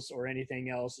anyone else or anything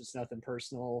else. It's nothing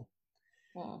personal.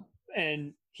 Yeah.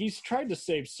 And he's tried to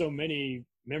save so many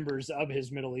members of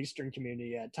his Middle Eastern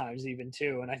community at times, even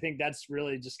too. And I think that's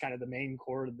really just kind of the main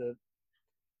core of the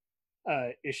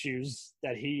issues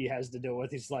that he has to deal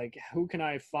with. He's like, who can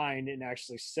I find and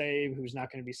actually save who's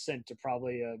not going to be sent to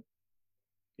probably a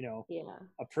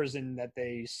prison that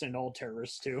they send all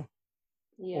terrorists to?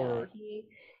 Yeah,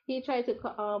 he tried to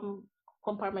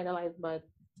compartmentalize, but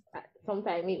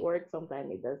sometimes it works,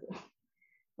 sometimes it doesn't.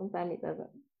 Sometimes it doesn't.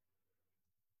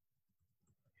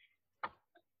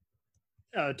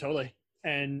 Totally.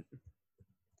 And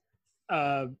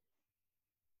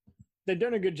they've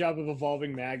done a good job of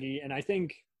evolving Maggie, and I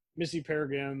think Missy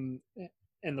Peregrine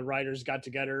and the writers got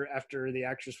together after the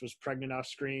actress was pregnant off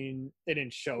screen. They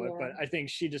didn't show it, but I think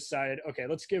she decided, okay,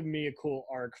 let's give me a cool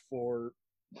arc for,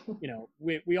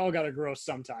 we all got to grow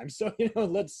sometimes. So,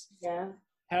 let's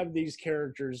have these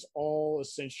characters all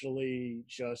essentially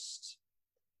just,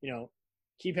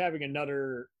 keep having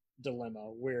another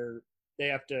dilemma where they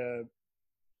have to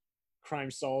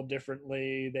crime solve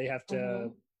differently. They have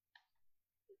to,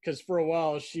 because for a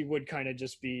while she would kind of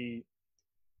just be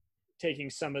taking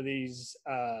some of these,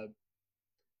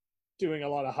 doing a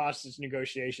lot of hostage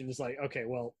negotiations. Like, okay,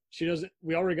 well,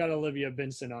 we already got Olivia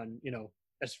Benson on,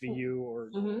 SVU or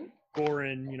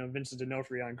Goran, Vincent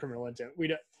D'Onofrio on Criminal Intent.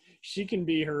 She can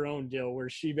be her own deal where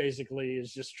she basically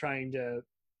is just trying to,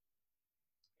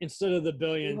 instead of the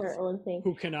billionth,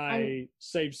 who can I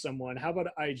save someone? How about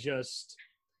I just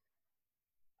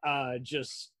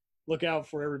look out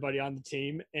for everybody on the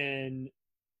team and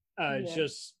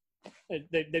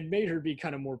they made her be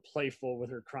kind of more playful with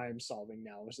her crime solving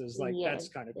now. So it's like, that's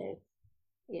kind of cool.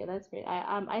 Yeah, that's great.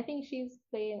 I think she's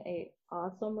playing a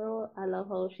awesome role. I love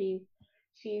how she's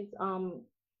she's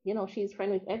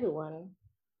friend with everyone,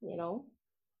 and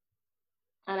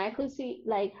I could see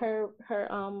like her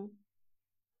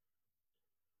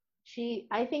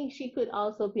I think she could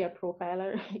also be a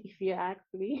profiler if you ask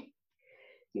me.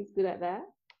 She's good at that.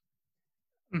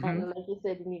 And like you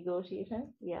said, the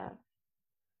negotiation. Yeah.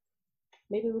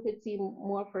 Maybe we could see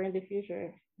more of her in the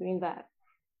future doing that.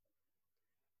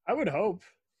 I would hope,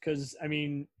 because I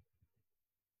mean,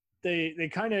 they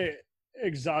kind of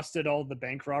exhausted all the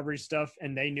bank robbery stuff,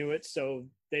 and they knew it, so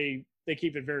they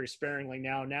keep it very sparingly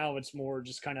now. Now it's more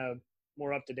just kind of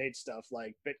more up to date stuff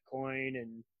like Bitcoin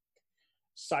and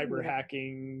cyber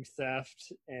hacking,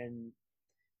 theft, and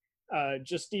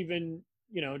just even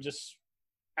just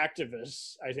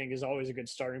activists. I think is always a good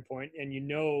starting point, and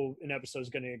an episode is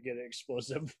going to get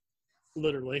explosive,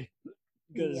 literally.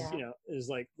 Because is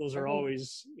like those are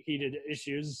always heated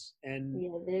issues, and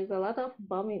there's a lot of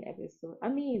bombing episodes. I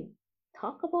mean,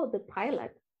 talk about the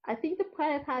pilot. I think the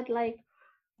pilot had like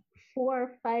 4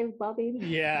 or 5 bombing.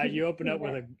 Yeah, you open up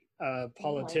with a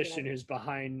politician who's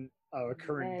behind a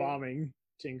current bombing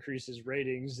to increase his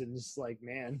ratings, and it's like,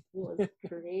 man, it was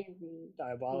crazy,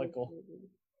 diabolical.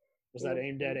 Was that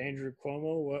aimed at Andrew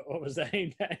Cuomo? What was that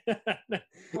aimed at? I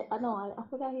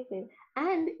forgot his name.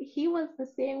 And he was the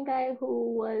same guy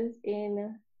who was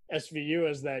in SVU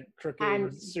as that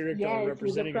crooked serial killer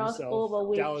representing himself.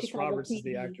 Dallas Chicago Roberts PD. is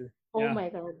the actor. Oh my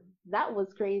God. That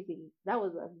was crazy. That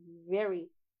was a very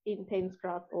intense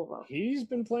crossover. He's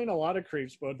been playing a lot of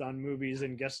creeps both on movies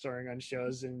and guest starring on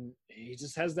shows, and he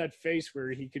just has that face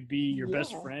where he could be your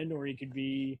best friend or he could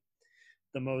be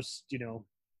the most,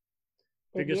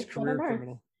 biggest career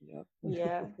criminal.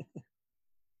 Yeah.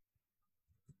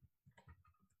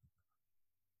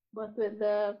 But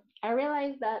I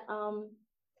realized that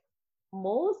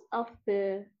most of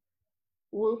the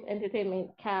Wolf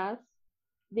Entertainment cast,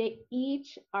 they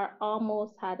each are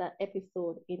almost had an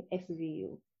episode in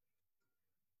SVU.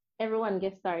 Everyone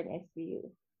gets starred in SVU.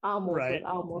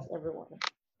 Almost everyone.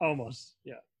 Almost,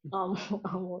 yeah.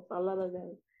 Almost a lot of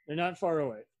them. They're not far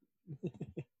away.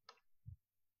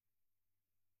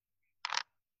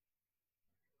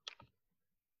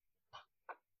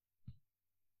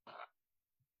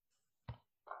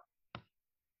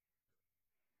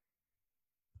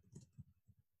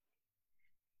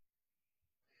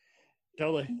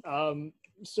 Totally.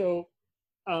 So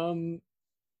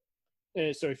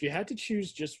if you had to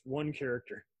choose just one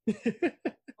character,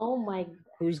 oh my,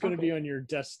 who's going to be on your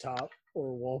desktop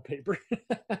or wallpaper?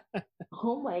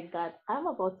 Oh my God, I'm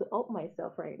about to out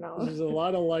myself right now. There's a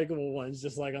lot of likable ones,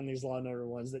 just like on these Law and Order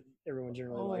ones that everyone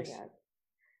generally likes. Oh my God,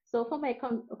 So for my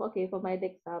for my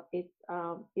desktop, it's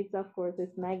of course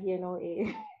it's Maggie and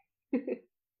OA. It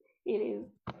is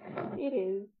it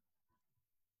is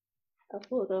a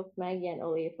photo of Maggie and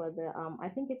OA for the I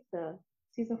think it's the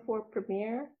season 4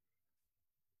 premiere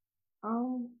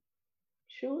um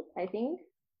shoot, I think.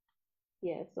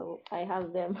 Yeah, so I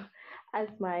have them as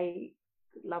my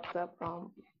laptop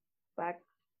back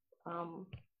um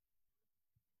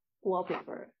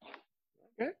wallpaper.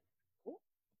 Okay. Cool.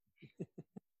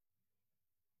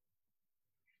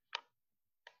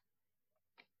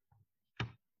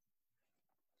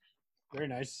 Very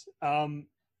nice.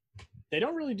 They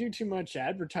don't really do too much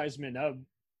advertisement of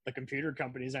the computer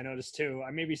companies, I noticed too. I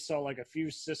maybe saw like a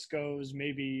few Cisco's,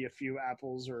 maybe a few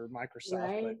Apples or Microsoft,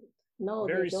 Right? but No,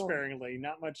 very they don't. sparingly,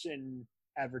 not much in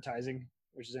advertising,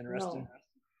 which is interesting. No.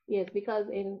 Yes, because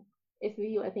in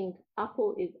SVU, I think I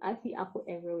see Apple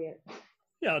everywhere.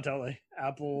 Yeah, totally.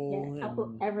 Apple Yeah, Apple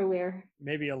and everywhere.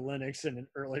 maybe a Linux in an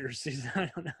earlier season.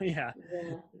 I don't know. Yeah.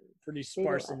 Yeah. Pretty They don't.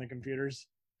 sparse on the computers.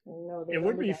 No, they It don't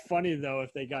would do be that. funny though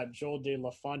if they got Joel De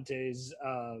La Fonte's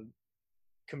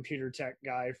computer tech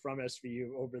guy from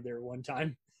SVU over there one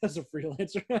time as a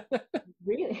freelancer.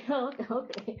 Really?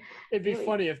 Okay. It'd be Really?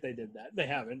 funny if they did that. They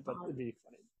haven't, but it'd be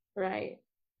funny. Right.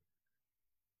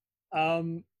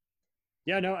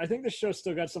 Yeah, no, I think the show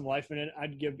still got some life in it.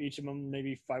 I'd give each of them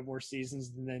maybe 5 more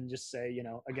seasons and then just say,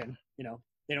 again,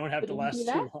 they don't have to Could you last do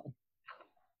too that? long.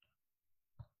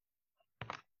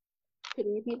 Could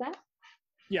you repeat that?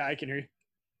 Yeah, I can hear you.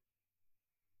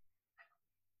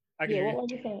 I can Yeah, hear what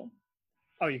you. were you saying?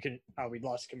 Oh, you can. Oh, we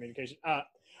lost communication. I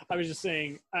was just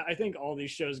saying, I think all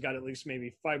these shows got at least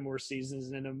maybe 5 more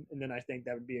seasons in them, and then I think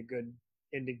that would be a good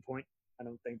ending point. I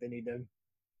don't think they need to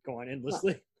go on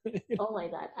endlessly. Oh my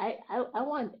God. I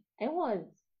want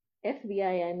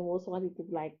FBI and most wanted to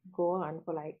like go on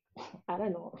for like I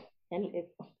don't know. And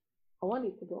I want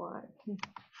it to go on.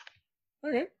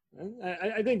 Okay.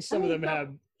 I think some of them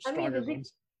have stronger the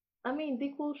ones.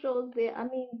 the cool shows they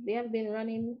have been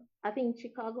running. I think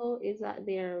Chicago is at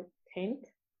their 10th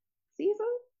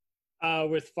season.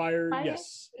 With Fire, Fire?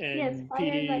 yes. And Yes, Fire is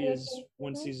at PD their is 10th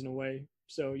one season. season away.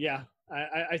 So, yeah,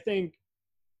 I think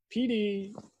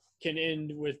PD can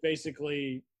end with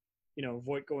basically,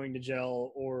 Voight going to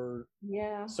jail or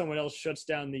Yeah. someone else shuts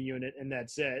down the unit and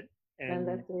that's it. And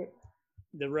that's it.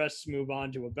 The rest move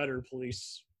on to a better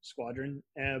police squadron.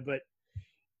 But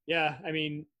yeah, I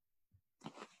mean,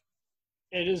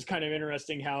 it is kind of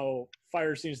interesting how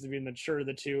Fire seems to be the mature of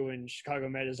the two, and Chicago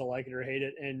Med is a like it or hate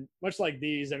it. And much like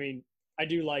these, I mean, I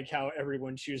do like how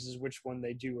everyone chooses which one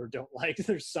they do or don't like.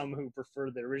 There's some who prefer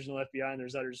the original FBI, and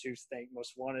there's others who think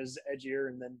Most Wanted is edgier.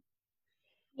 And then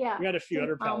we had a few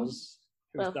other pals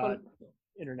who thought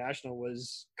International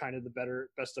was kind of the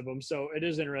best of them. So it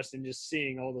is interesting just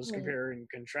seeing all those compare and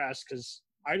contrast, because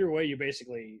either way, you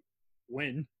basically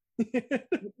win.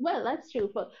 Well, that's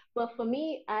true. But for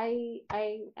me, I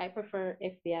prefer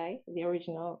FBI, the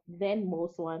original, then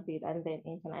Most Wanted, and then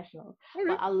International. Okay.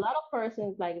 But a lot of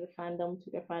persons like the fandom,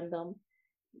 Twitter fandom,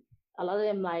 a lot of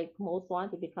them like Most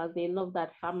Wanted because they love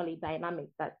that family dynamic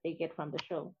that they get from the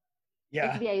show.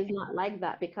 Yeah. FBI is not like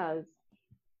that because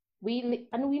we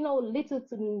know little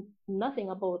to nothing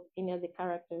about any of the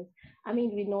characters. I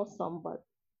mean, we know some, but.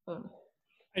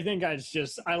 I think I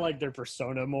like their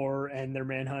persona more and their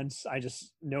manhunts. I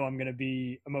just know I'm going to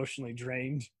be emotionally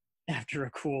drained after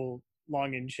a cool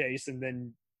long-in chase, and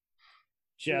then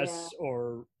Jess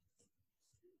or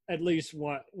at least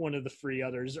one of the 3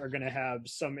 others are going to have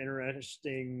some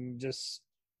interesting just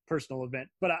personal event.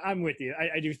 But I'm with you.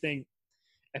 I do think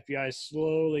FBI has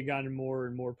slowly gotten more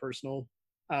and more personal.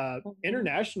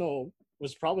 International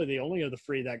was probably the only of the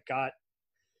 3 that got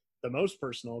the most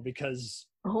personal because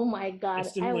oh my God,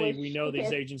 instantly we know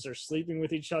these agents are sleeping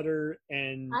with each other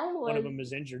and one of them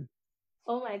is injured.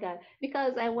 Oh my God,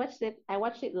 because I watched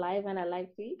it live and I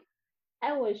liked it.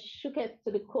 I was shook to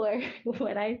the core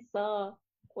when I saw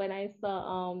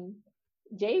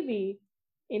JV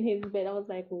in his bed. I was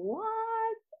like, what?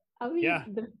 I mean,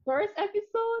 the first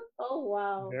episode? Oh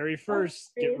wow. Very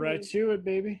first. Get right to it,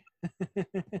 baby.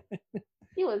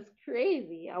 It was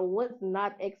crazy. I was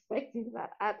not expecting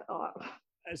that at all.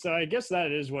 So I guess that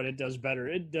is what it does better.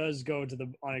 It does go to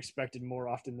the unexpected more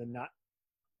often than not.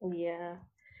 Yeah.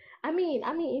 I mean,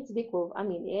 it's big wolf. I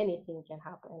mean, anything can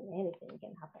happen. Anything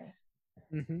can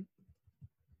happen.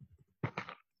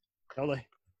 Totally.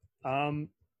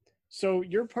 So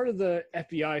you're part of the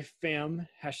FBI fam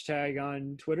hashtag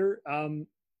on Twitter.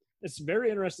 It's very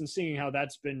interesting seeing how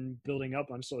that's been building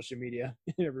up on social media.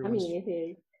 I mean, it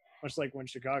is. Much like One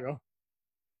Chicago.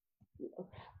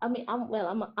 I mean, I'm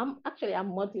a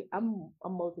multi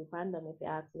fandom if you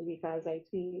ask me because I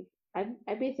tweet.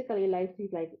 I basically live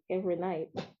tweet like every night.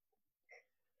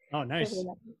 Oh, Every nice.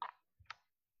 night.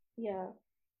 Yeah,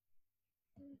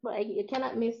 but you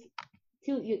cannot miss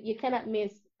you cannot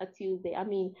miss a Tuesday. I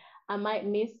mean, I might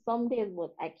miss some days,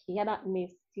 but I cannot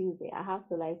miss Tuesday. I have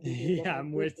to live Tuesday. Yeah,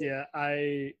 I'm with you.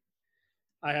 I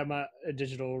have a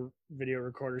digital video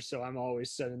recorder, so I'm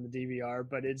always setting the DVR.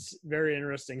 But it's very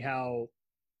interesting how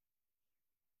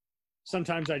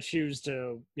sometimes I choose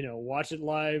to, watch it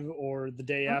live or the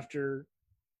day after,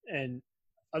 and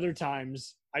other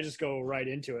times I just go right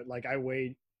into it. Like I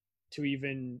wait to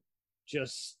even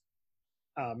just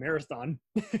marathon.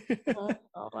 I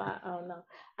don't know.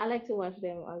 I like to watch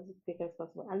them as quick as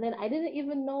possible. And then I didn't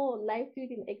even know live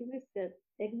tweeting existed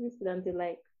until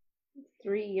like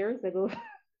 3 years ago,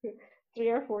 3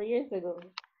 or 4 years ago.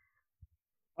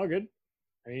 Oh, good.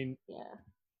 I mean, Yeah,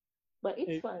 but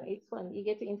it's fun. It's fun. You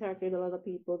get to interact with a lot of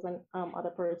people and other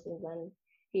persons and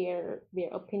hear their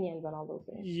opinions and all those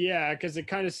things. Yeah, because it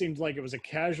kind of seemed like it was a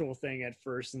casual thing at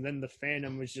first, and then the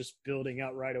fandom was just building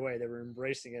up right away. They were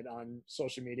embracing it on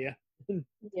social media.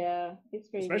 Yeah, it's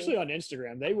crazy. Especially on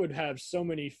Instagram. They would have so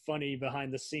many funny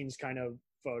behind the scenes kind of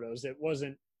photos. It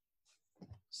wasn't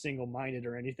single minded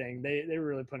or anything. They were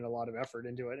really putting a lot of effort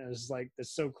into it. And it was like,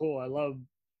 that's so cool.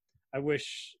 I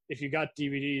wish if you got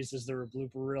DVDs, is there a blooper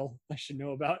reel I should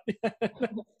know about?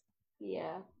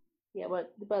 Yeah. Yeah,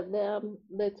 but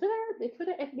the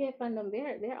Twitter FBI fandom,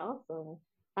 they're awesome.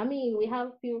 I mean, we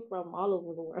have people from all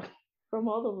over the world, from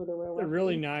all over the world. They're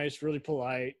really nice, really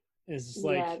polite. It's just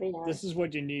Yeah, like, this is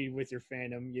what you need with your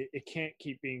fandom. It can't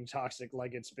keep being toxic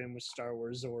like it's been with Star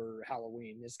Wars or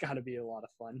Halloween. It's got to be a lot of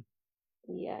fun.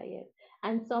 Yeah, yeah.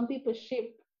 And some people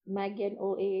ship Maggie and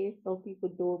OA, some people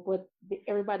do, but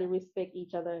everybody respect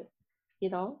each other, you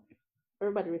know?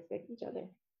 Everybody respect each other.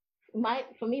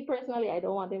 For me personally, I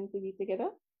don't want them to be together.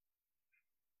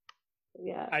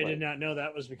 Yeah. I did not know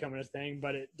that was becoming a thing,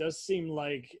 but it does seem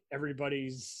like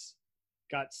everybody's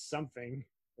got something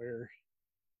where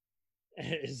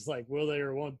it's like, will they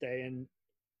or won't they? And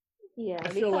yeah, I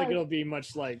feel like it'll be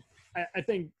much like, I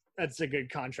think that's a good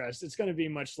contrast. It's going to be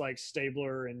much like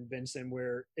Stabler and Vincent,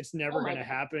 where it's never going to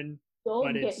happen.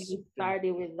 Don't get me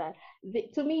started with that.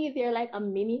 To me, they're like a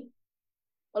mini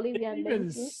Olivia and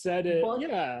Vincent. Said it.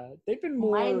 Yeah, they've been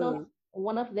more. Minus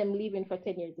one of them leaving for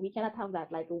 10 years. We cannot have that.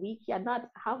 Like, we cannot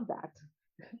have that.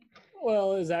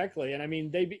 Well, exactly. And I mean,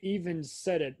 they've even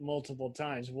said it multiple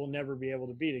times. We'll never be able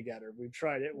to be together. We've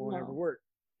tried it. Won't ever work.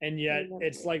 And yet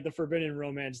it's like the forbidden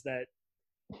romance that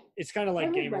it's kind of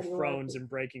like Game of Thrones and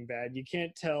Breaking Bad. You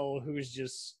can't tell who's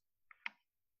just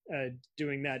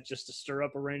doing that just to stir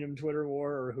up a random Twitter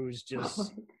war or who's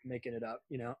just making it up,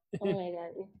 Oh my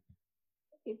God.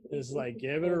 It's like,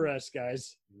 give it a rest,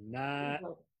 guys. Not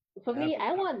for me.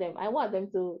 I want them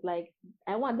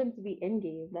to be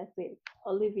engaged. That's it.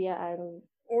 Olivia and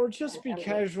or just be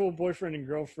casual boyfriend and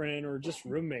girlfriend or just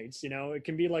roommates. It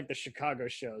can be like the Chicago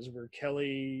shows where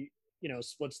Kelly,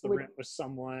 splits the rent with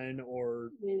someone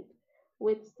or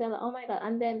with Stella. Oh my God.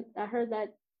 And then I heard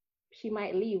that she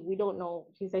might leave. We don't know.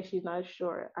 She said she's not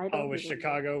sure. With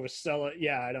Chicago with Stella.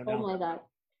 Yeah, I don't know. Oh my God.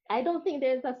 I don't think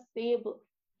there's a stable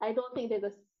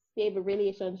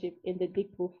relationship in the Dick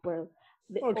Wolf world.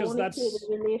 The only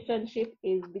stable relationship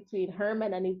is between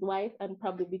Herman and his wife, and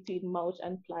probably between Mouch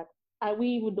and Platt.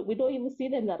 We don't even see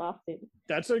them that often.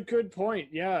 That's a good point.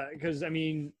 Yeah, because I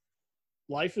mean,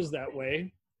 life is that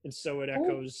way, and so it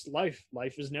echoes life.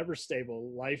 Life is never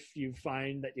stable. Life, you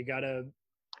find that you gotta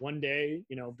one day,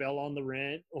 bail on the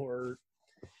rent or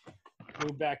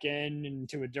move back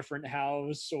into a different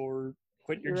house or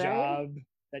quit your job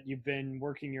that you've been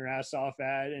working your ass off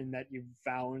at and that you've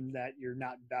found that you're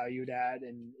not valued at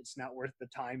and it's not worth the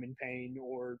time and pain,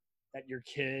 or that your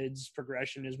kids'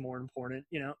 progression is more important.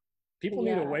 People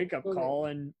need a wake-up call,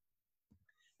 and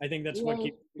I think that's what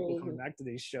keeps people coming back to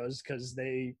these shows, because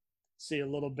they see a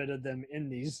little bit of them in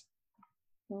these.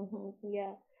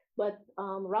 Yeah. But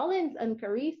Rollins and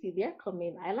Carisi, they're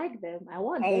coming. I like them. I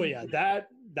want them. Oh, yeah.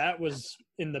 That was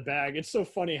in the bag. It's so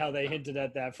funny how they hinted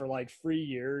at that for like 3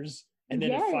 years. And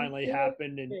then it finally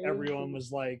happened, and everyone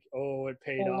was like, oh, it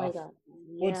paid off. Yeah,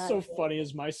 what's so funny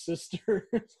is my sister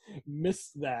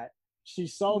missed that. She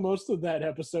saw most of that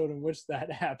episode in which that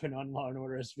happened on Law &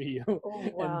 Order SVU. Oh,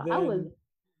 wow. And then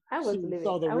I was she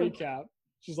saw the recap.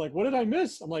 She's like, what did I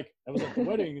miss? I'm like, that was at the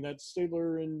wedding that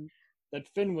Stabler and that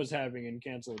Finn was having and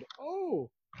canceled. Oh.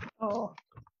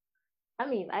 I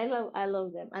mean, I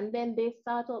love them. And then they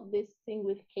start up this thing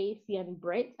with Casey and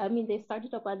Brett. I mean, they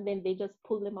started up and then they just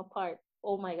pull them apart.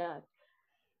 Oh my God.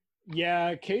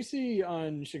 Yeah, Casey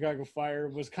on Chicago Fire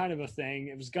was kind of a thing.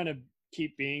 It was gonna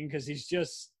keep being because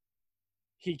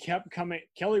he kept coming.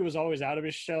 Kelly was always out of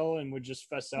his shell and would just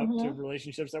fess up to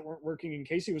relationships that weren't working. And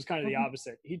Casey was kind of the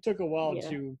opposite. He took a while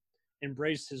to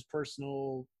embrace his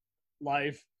personal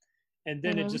life, and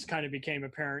then it just kind of became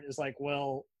apparent. It's like,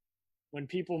 well, when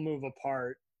people move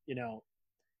apart,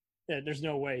 there's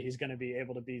no way he's going to be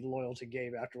able to be loyal to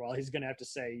Gabe after a while. He's going to have to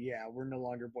say, yeah, we're no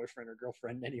longer boyfriend or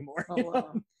girlfriend anymore.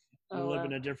 You live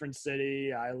in a different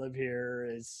city. I live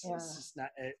here. It's just not,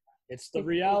 it's the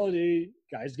reality.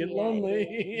 Guys get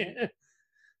lonely.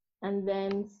 And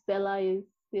then Stella is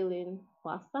still in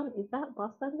Boston. Is that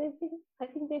Boston they think? I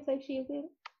think they said she's in.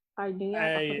 Or New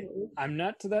York. I'm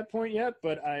not to that point yet,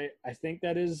 but I think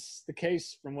that is the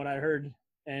case from what I heard.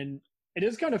 And it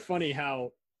is kind of funny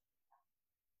how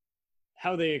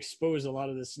they expose a lot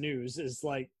of this news is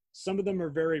like some of them are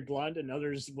very blunt and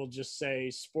others will just say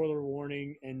spoiler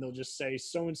warning and they'll just say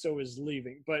so-and-so is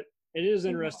leaving. But it is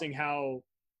interesting how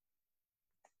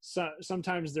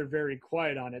sometimes they're very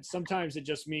quiet on it. Sometimes it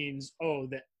just means,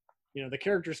 that, the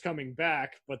character's coming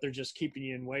back, but they're just keeping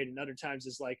you in wait. And other times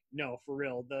it's like, no, for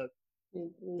real, the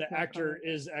actor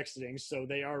is exiting. So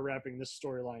they are wrapping this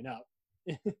storyline up.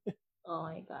 Oh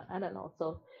my God. I don't know.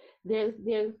 So there's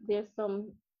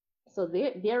some, so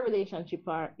their relationship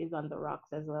is on the rocks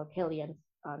as well, Kelly and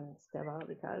Stella,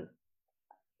 because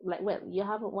you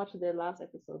haven't watched the last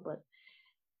episode, but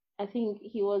I think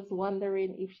he was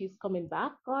wondering if she's coming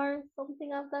back or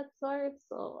something of that sort.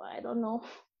 So I don't know.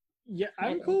 Yeah,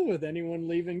 I'm cool with anyone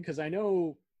leaving because I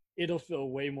know it'll feel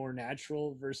way more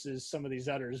natural versus some of these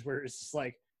others where it's just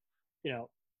like,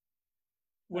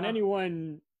 when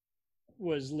anyone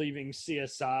was leaving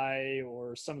CSI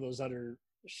or some of those other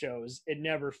shows, it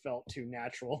never felt too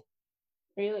natural.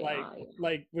 Really?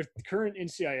 Like with current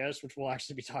NCIS, which we'll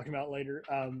actually be talking about later,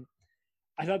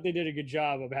 I thought they did a good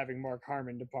job of having Mark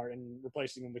Harmon depart and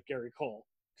replacing him with Gary Cole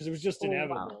because it was just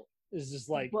inevitable. Wow. It's just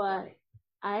like. But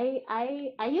I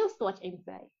used to watch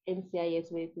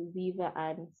NCIS with Ziva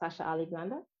and Sasha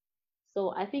Alexander.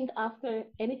 So I think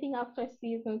anything after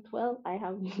season 12, I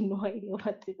have no idea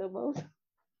what it's about.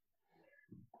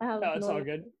 It's all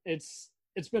good.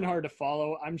 It's been hard to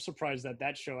follow. I'm surprised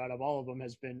that show out of all of them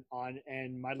has been on,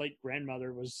 and my late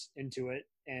grandmother was into it,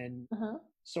 and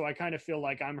so I kind of feel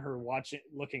like I'm her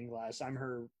looking glass. I'm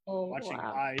her watching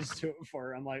eyes to it for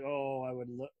her. I'm like, I would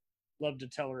love to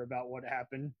tell her about what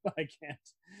happened, but I can't.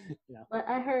 But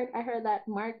I heard that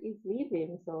Mark is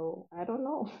leaving, so I don't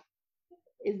know.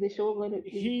 Is the show going to?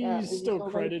 He's still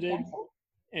credited,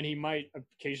 and he might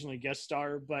occasionally guest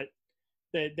star, but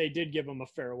they did give him a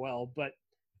farewell. But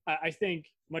I think,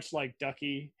 much like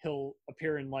Ducky, he'll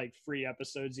appear in like 3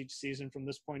 episodes each season from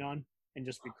this point on and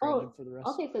just be credited for the rest.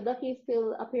 Okay, so Ducky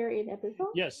still appear in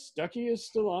episodes? Yes, Ducky is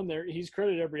still on there. He's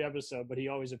credited every episode, but he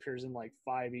always appears in like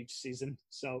 5 each season.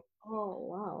 So. Oh,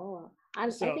 wow. I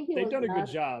think they've done a good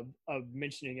job of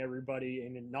mentioning everybody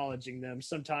and acknowledging them.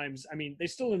 Sometimes, they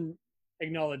still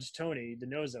acknowledge Tony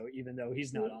DiNozzo, even though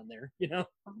he's not on there,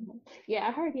 Yeah,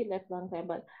 I heard he left long time,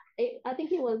 but I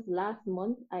think it was last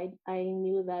month. I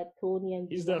knew that Tony and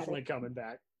he's definitely coming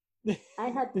back. I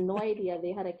had no idea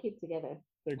they had a kid together.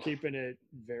 They're keeping it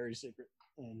very secret,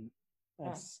 and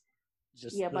that's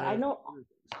just but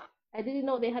I didn't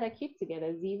know they had a kid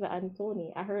together, Ziva and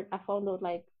Tony. I found out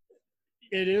like.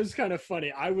 It is kind of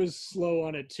funny. I was slow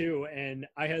on it too, and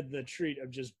I had the treat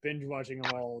of just binge watching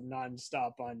them all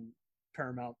nonstop on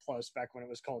Paramount Plus back when it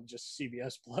was called just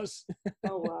CBS Plus.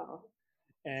 Oh wow!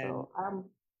 And so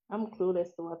I'm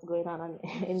clueless to what's going on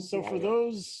in so for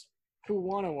those who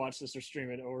want to watch this or stream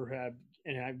it or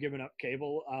have given up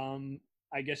cable,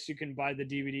 I guess you can buy the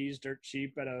DVDs dirt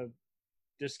cheap at a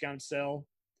discount sale.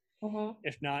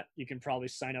 If not, you can probably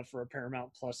sign up for a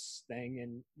Paramount Plus thing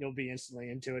and you'll be instantly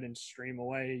into it and stream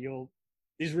away.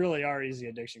 These really are easy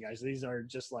addiction, guys. These are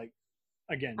just like,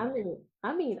 again.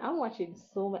 I'm watching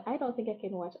so much. I don't think I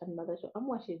can watch another show. I'm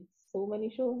watching so many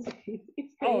shows. It's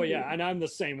crazy. Oh yeah, and I'm the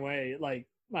same way. Like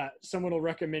someone will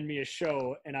recommend me a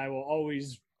show and I will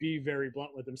always be very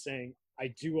blunt with them saying,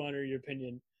 I do honor your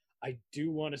opinion. I do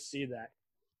want to see that.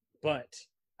 But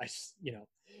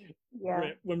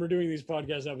when we're doing these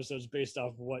podcast episodes based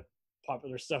off what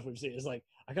popular stuff we've seen, it's like,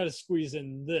 I got to squeeze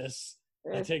in this.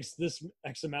 It takes this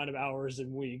X amount of hours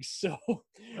and weeks. So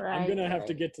I'm going to have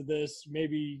to get to this.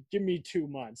 Maybe give me 2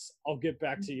 months. I'll get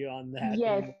back to you on that.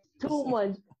 Yes, 2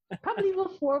 months. Probably even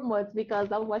 4 months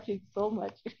because I'm watching so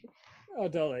much. Oh,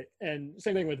 totally. And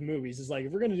same thing with movies. It's like,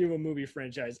 if we're going to do a movie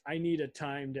franchise, I need a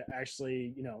time to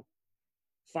actually,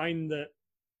 find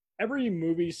every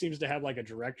movie seems to have like a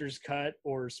director's cut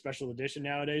or special edition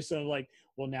nowadays. So I'm like,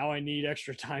 well, now I need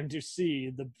extra time to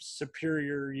see the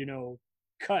superior,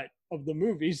 cut of the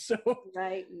movie. So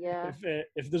Right, yeah.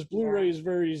 if this Blu-ray is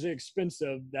very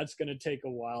expensive, that's going to take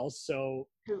a while. So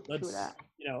True let's, that.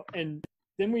 and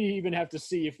then we even have to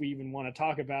see if we even want to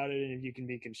talk about it and if you can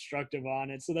be constructive on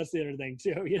it. So that's the other thing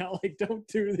too, like don't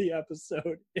do the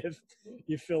episode if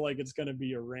you feel like it's going to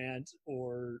be a rant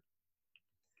or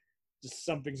just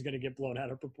something's going to get blown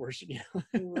out of proportion.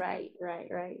 Right.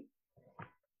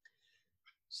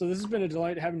 So this has been a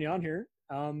delight having you on here.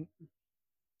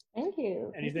 Thank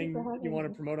you. Anything Thank you you want to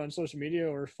me. promote on social media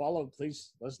or follow,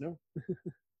 please let us know.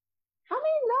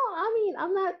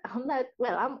 I'm not,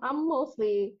 well, I'm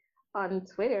mostly on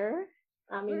Twitter.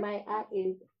 My @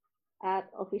 is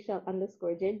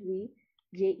 @official_Genzi,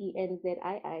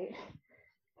 JENZII.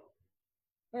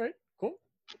 All right, cool.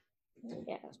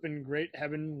 Yeah. It's been great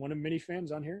having one of many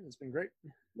fans on here. It's been great.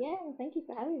 Yeah, thank you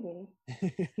for having me.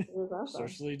 It was awesome.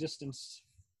 Socially distanced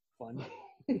fun.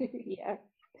 Yeah.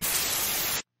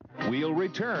 We'll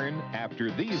return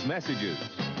after these messages.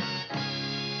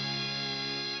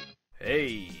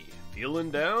 Hey, feeling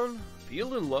down?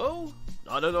 Feeling low?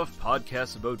 Not enough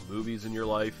podcasts about movies in your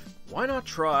life? Why not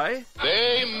try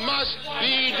They must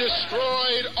be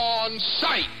destroyed on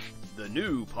sight. the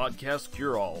new Podcast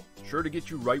Cure-All, sure to get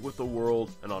you right with the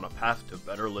world and on a path to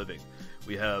better living.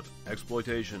 We have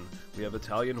exploitation, we have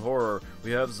Italian horror,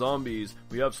 we have zombies,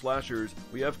 we have slashers,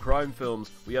 we have crime films,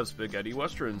 we have spaghetti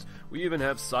westerns, we even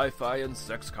have sci-fi and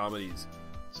sex comedies.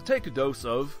 So take a dose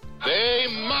of They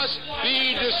must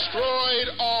be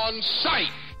destroyed on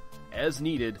sight. as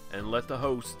needed, and let the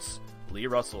hosts, Lee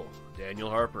Russell, Daniel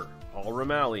Harper, Paul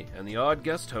Romali, and the odd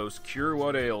guest host cure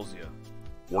what ails you.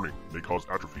 Warning, may cause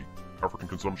atrophy, African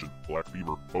consumption, black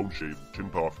fever, bone shave, chin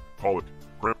cough, colic,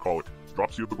 cramp colic,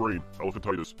 dropsy of the brain,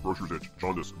 elephantitis, grocer's itch,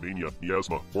 jaundice, mania,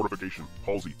 miasma, mortification,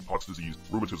 palsy, Pott's disease,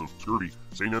 rheumatism, scurvy,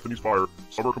 St. Anthony's fire,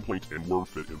 summer complaint, and worm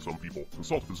fit in some people.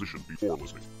 Consult a physician before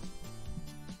listening.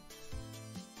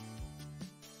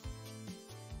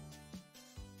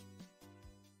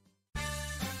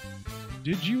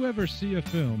 Did you ever see a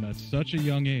film at such a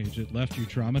young age it left you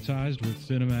traumatized with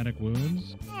cinematic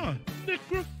wounds?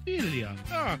 Necrophilia.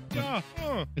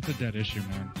 It's a dead issue,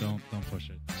 man. Don't push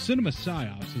it. Cinema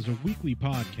Psyops is a weekly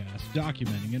podcast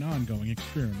documenting an ongoing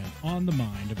experiment on the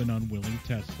mind of an unwilling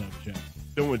test subject.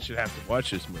 No one should have to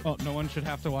watch this movie. Oh, no one should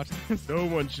have to watch this? No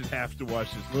one should have to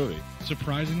watch this movie.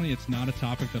 Surprisingly, it's not a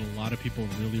topic that a lot of people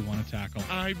really want to tackle.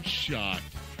 I'm shocked,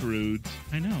 prudes.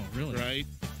 I know, really. Right?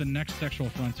 It's the next sexual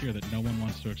frontier that no one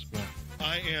wants to explore.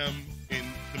 I am, in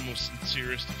the most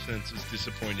sincerest of senses,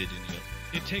 disappointed in you.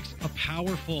 It takes a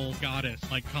powerful goddess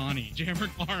like Connie, jam her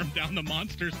arm down the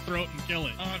monster's throat and kill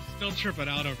it. Oh, I'm still tripping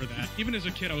out over that. Even as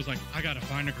a kid, I was like, I gotta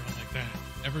find a girl like that.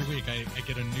 Every week, I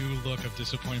get a new look of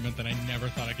disappointment that I never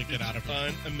thought I could get out of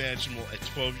her. Unimaginable. At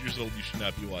 12 years old, you should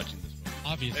not be watching this movie.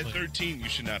 Obviously. At 13, you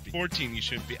should not be. 14, you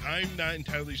shouldn't be. I'm not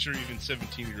entirely sure even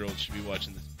 17-year-olds should be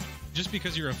watching this. Just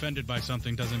because you're offended by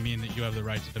something doesn't mean that you have the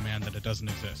right to demand that it doesn't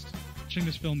exist. Watching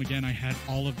this film again, I had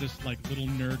all of this like little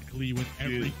nerd glee with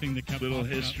everything that kept little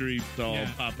popping history up. all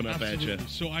popping up absolutely. at you.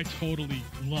 So I totally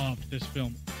loved this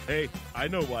film. Hey, I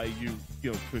know why you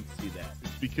couldn't see that.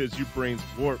 It's because your brain's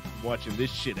warped from watching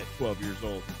this shit at 12 years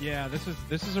old. Yeah, this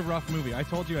is a rough movie. I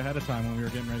told you ahead of time when we were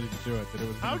getting ready to do it that it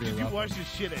was How going to be did a you rough watch one. this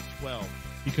shit at 12?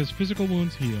 Because physical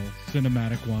wounds heal,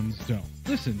 cinematic ones don't.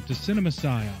 Listen to Cinema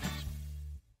Psyops.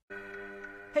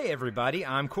 Hey everybody,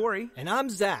 I'm Corey. And I'm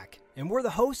Zach. And we're the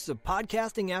hosts of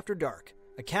Podcasting After Dark,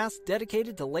 a cast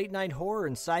dedicated to late-night horror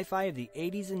and sci-fi of the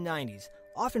 80s and 90s,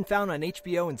 often found on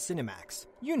HBO and Cinemax.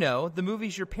 You know, the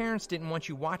movies your parents didn't want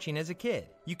you watching as a kid.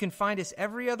 You can find us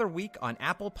every other week on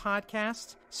Apple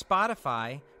Podcasts,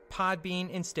 Spotify,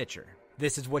 Podbean, and Stitcher.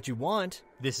 This is what you want.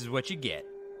 This is what you get.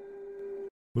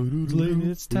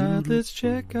 It's time, let's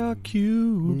check our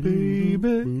queue,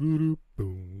 baby.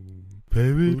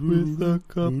 Pair it with a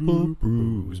couple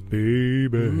brews,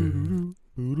 baby.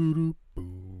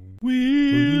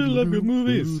 We love good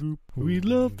movies. We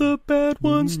love the bad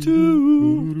ones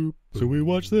too. So we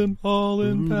watch them all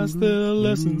and pass their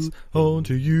lessons on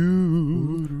to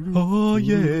you. Oh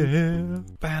yeah.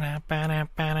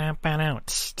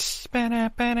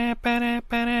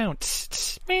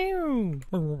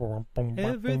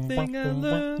 Everything I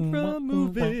learned from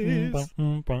movies helps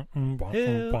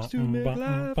to make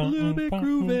life a little bit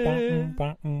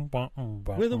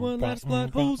groovy. Whether one last plot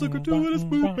holes or gratuitous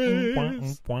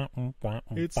movies,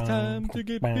 it's time to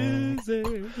get busy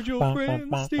with your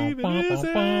friend Steve and Izzy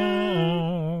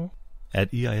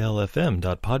at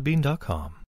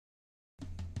eilfm.podbean.com.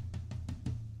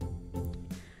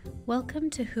 Welcome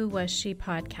to Who Was She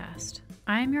podcast.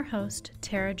 I am your host,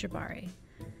 Tara Jabari.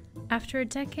 After a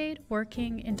decade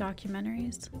working in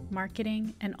documentaries,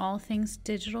 marketing, and all things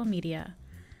digital media,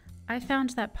 I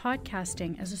found that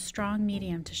podcasting is a strong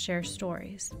medium to share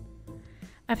stories.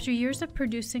 After years of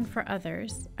producing for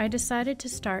others, I decided to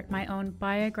start my own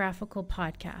biographical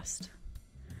podcast.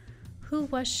 Who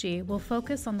Was She will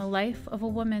focus on the life of a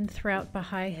woman throughout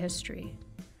Baha'i history.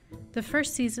 The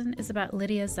first season is about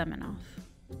Lydia Zamenhof.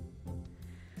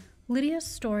 Lydia's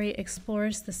story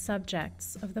explores the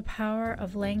subjects of the power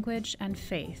of language and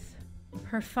faith.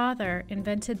 Her father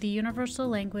invented the universal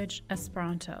language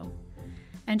Esperanto,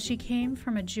 and she came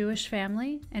from a Jewish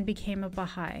family and became a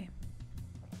Baha'i.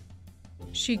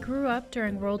 She grew up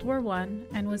during World War I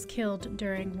and was killed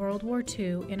during World War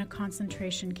II in a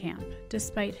concentration camp,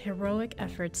 despite heroic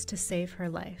efforts to save her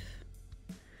life.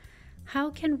 How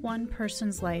can one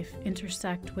person's life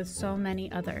intersect with so many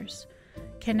others,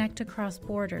 connect across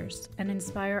borders, and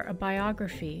inspire a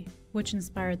biography which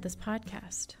inspired this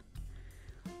podcast?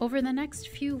 Over the next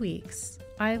few weeks,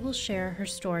 I will share her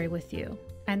story with you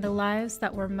and the lives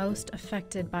that were most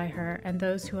affected by her and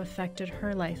those who affected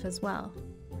her life as well.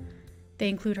 They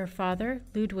include her father,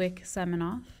 Ludwig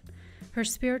Zamenhof, her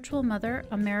spiritual mother,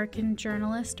 American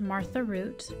journalist Martha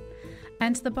Root,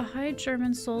 and the Baha'i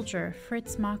German soldier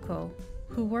Fritz Mako,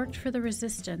 who worked for the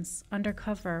resistance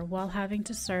undercover while having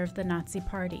to serve the Nazi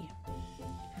Party.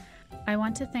 I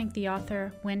want to thank the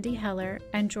author Wendy Heller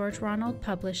and George Ronald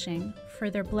Publishing for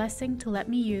their blessing to let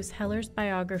me use Heller's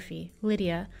biography,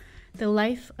 Lydia, The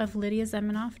Life of Lydia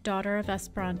Zamenhof, Daughter of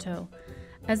Esperanto,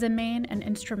 as a main and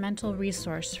instrumental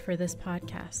resource for this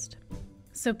podcast.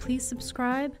 So please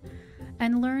subscribe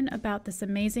and learn about this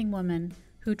amazing woman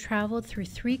who traveled through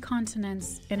 3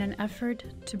 continents in an effort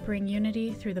to bring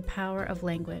unity through the power of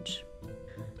language.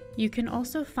 You can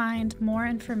also find more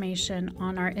information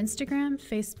on our Instagram,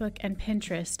 Facebook, and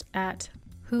Pinterest at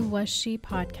Who Was She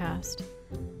Podcast.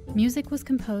 Music was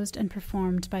composed and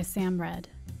performed by Sam Red.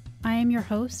 I am your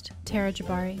host, Tara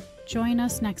Jabari. Join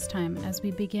us next time as we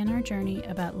begin our journey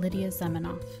about Lydia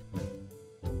Zamenhof.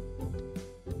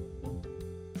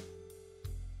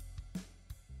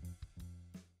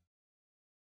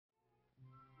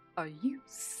 Are you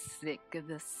sick of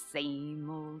the same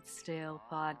old stale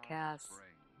podcasts?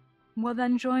 Well,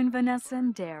 then join Vanessa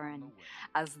and Darren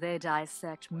as they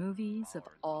dissect movies of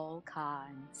all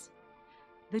kinds.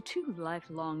 The 2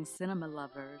 lifelong cinema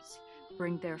lovers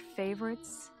bring their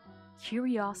favorites,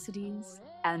 curiosities,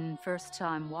 and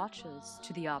first-time watches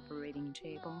to the operating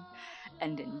table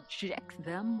and inject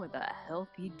them with a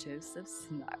healthy dose of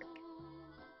snark.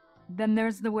 Then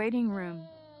there's the waiting room,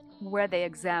 where they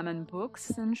examine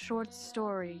books and short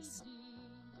stories.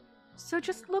 So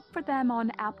just look for them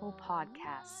on Apple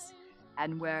Podcasts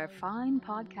and where fine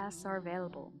podcasts are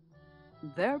available.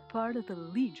 They're part of the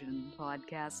Legion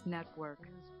Podcast Network.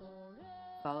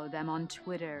 Follow them on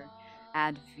Twitter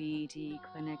at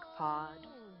VDClinicPod.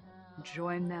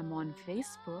 Join them on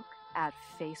Facebook at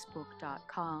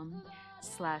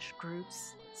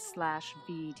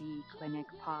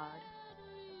facebook.com/groups/VDClinicPod.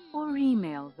 Or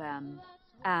email them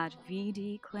at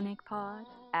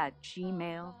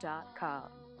vdclinicpod@gmail.com.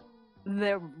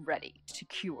 They're ready to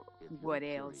cure what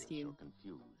ails you.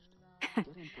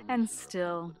 And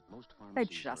still, they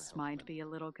just might be a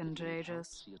little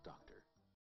contagious.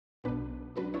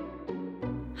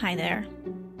 Hi there.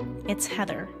 It's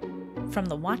Heather from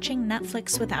the Watching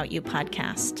Netflix Without You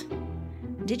podcast.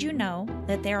 Did you know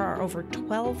that there are over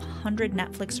 1,200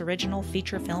 Netflix original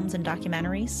feature films and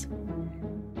documentaries?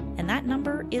 And that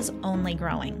number is only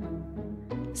growing.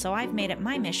 So I've made it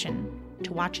my mission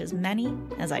to watch as many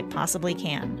as I possibly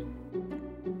can.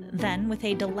 Then, with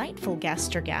a delightful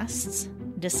guest or guests,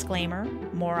 disclaimer,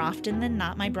 more often than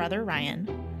not my brother Ryan,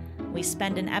 we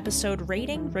spend an episode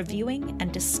rating, reviewing,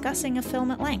 and discussing a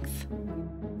film at length.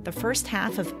 The first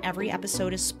half of every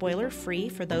episode is spoiler-free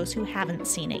for those who haven't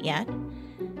seen it yet,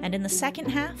 and in the second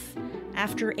half,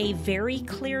 after a very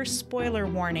clear spoiler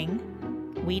warning,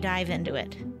 we dive into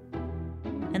it.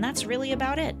 And that's really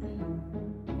about it.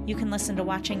 You can listen to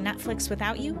Watching Netflix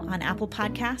Without You on Apple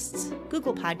Podcasts,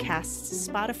 Google Podcasts,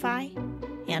 Spotify,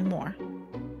 and more.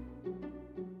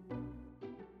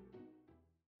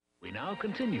 We now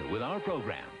continue with our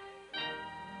program.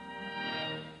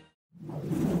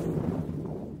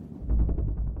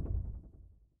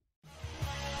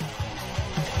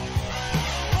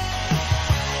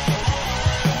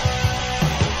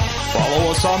 Follow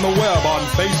us on the web on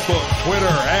Facebook, Twitter,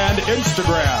 and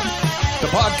Instagram. The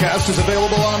podcast is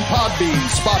available on Podbean,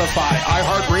 Spotify,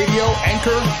 iHeartRadio,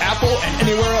 Anchor, Apple, and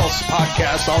anywhere else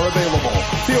podcasts are available.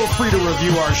 Feel free to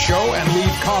review our show and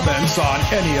leave comments on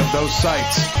any of those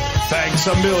sites. Thanks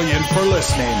a million for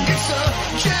listening. It's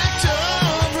a jacked up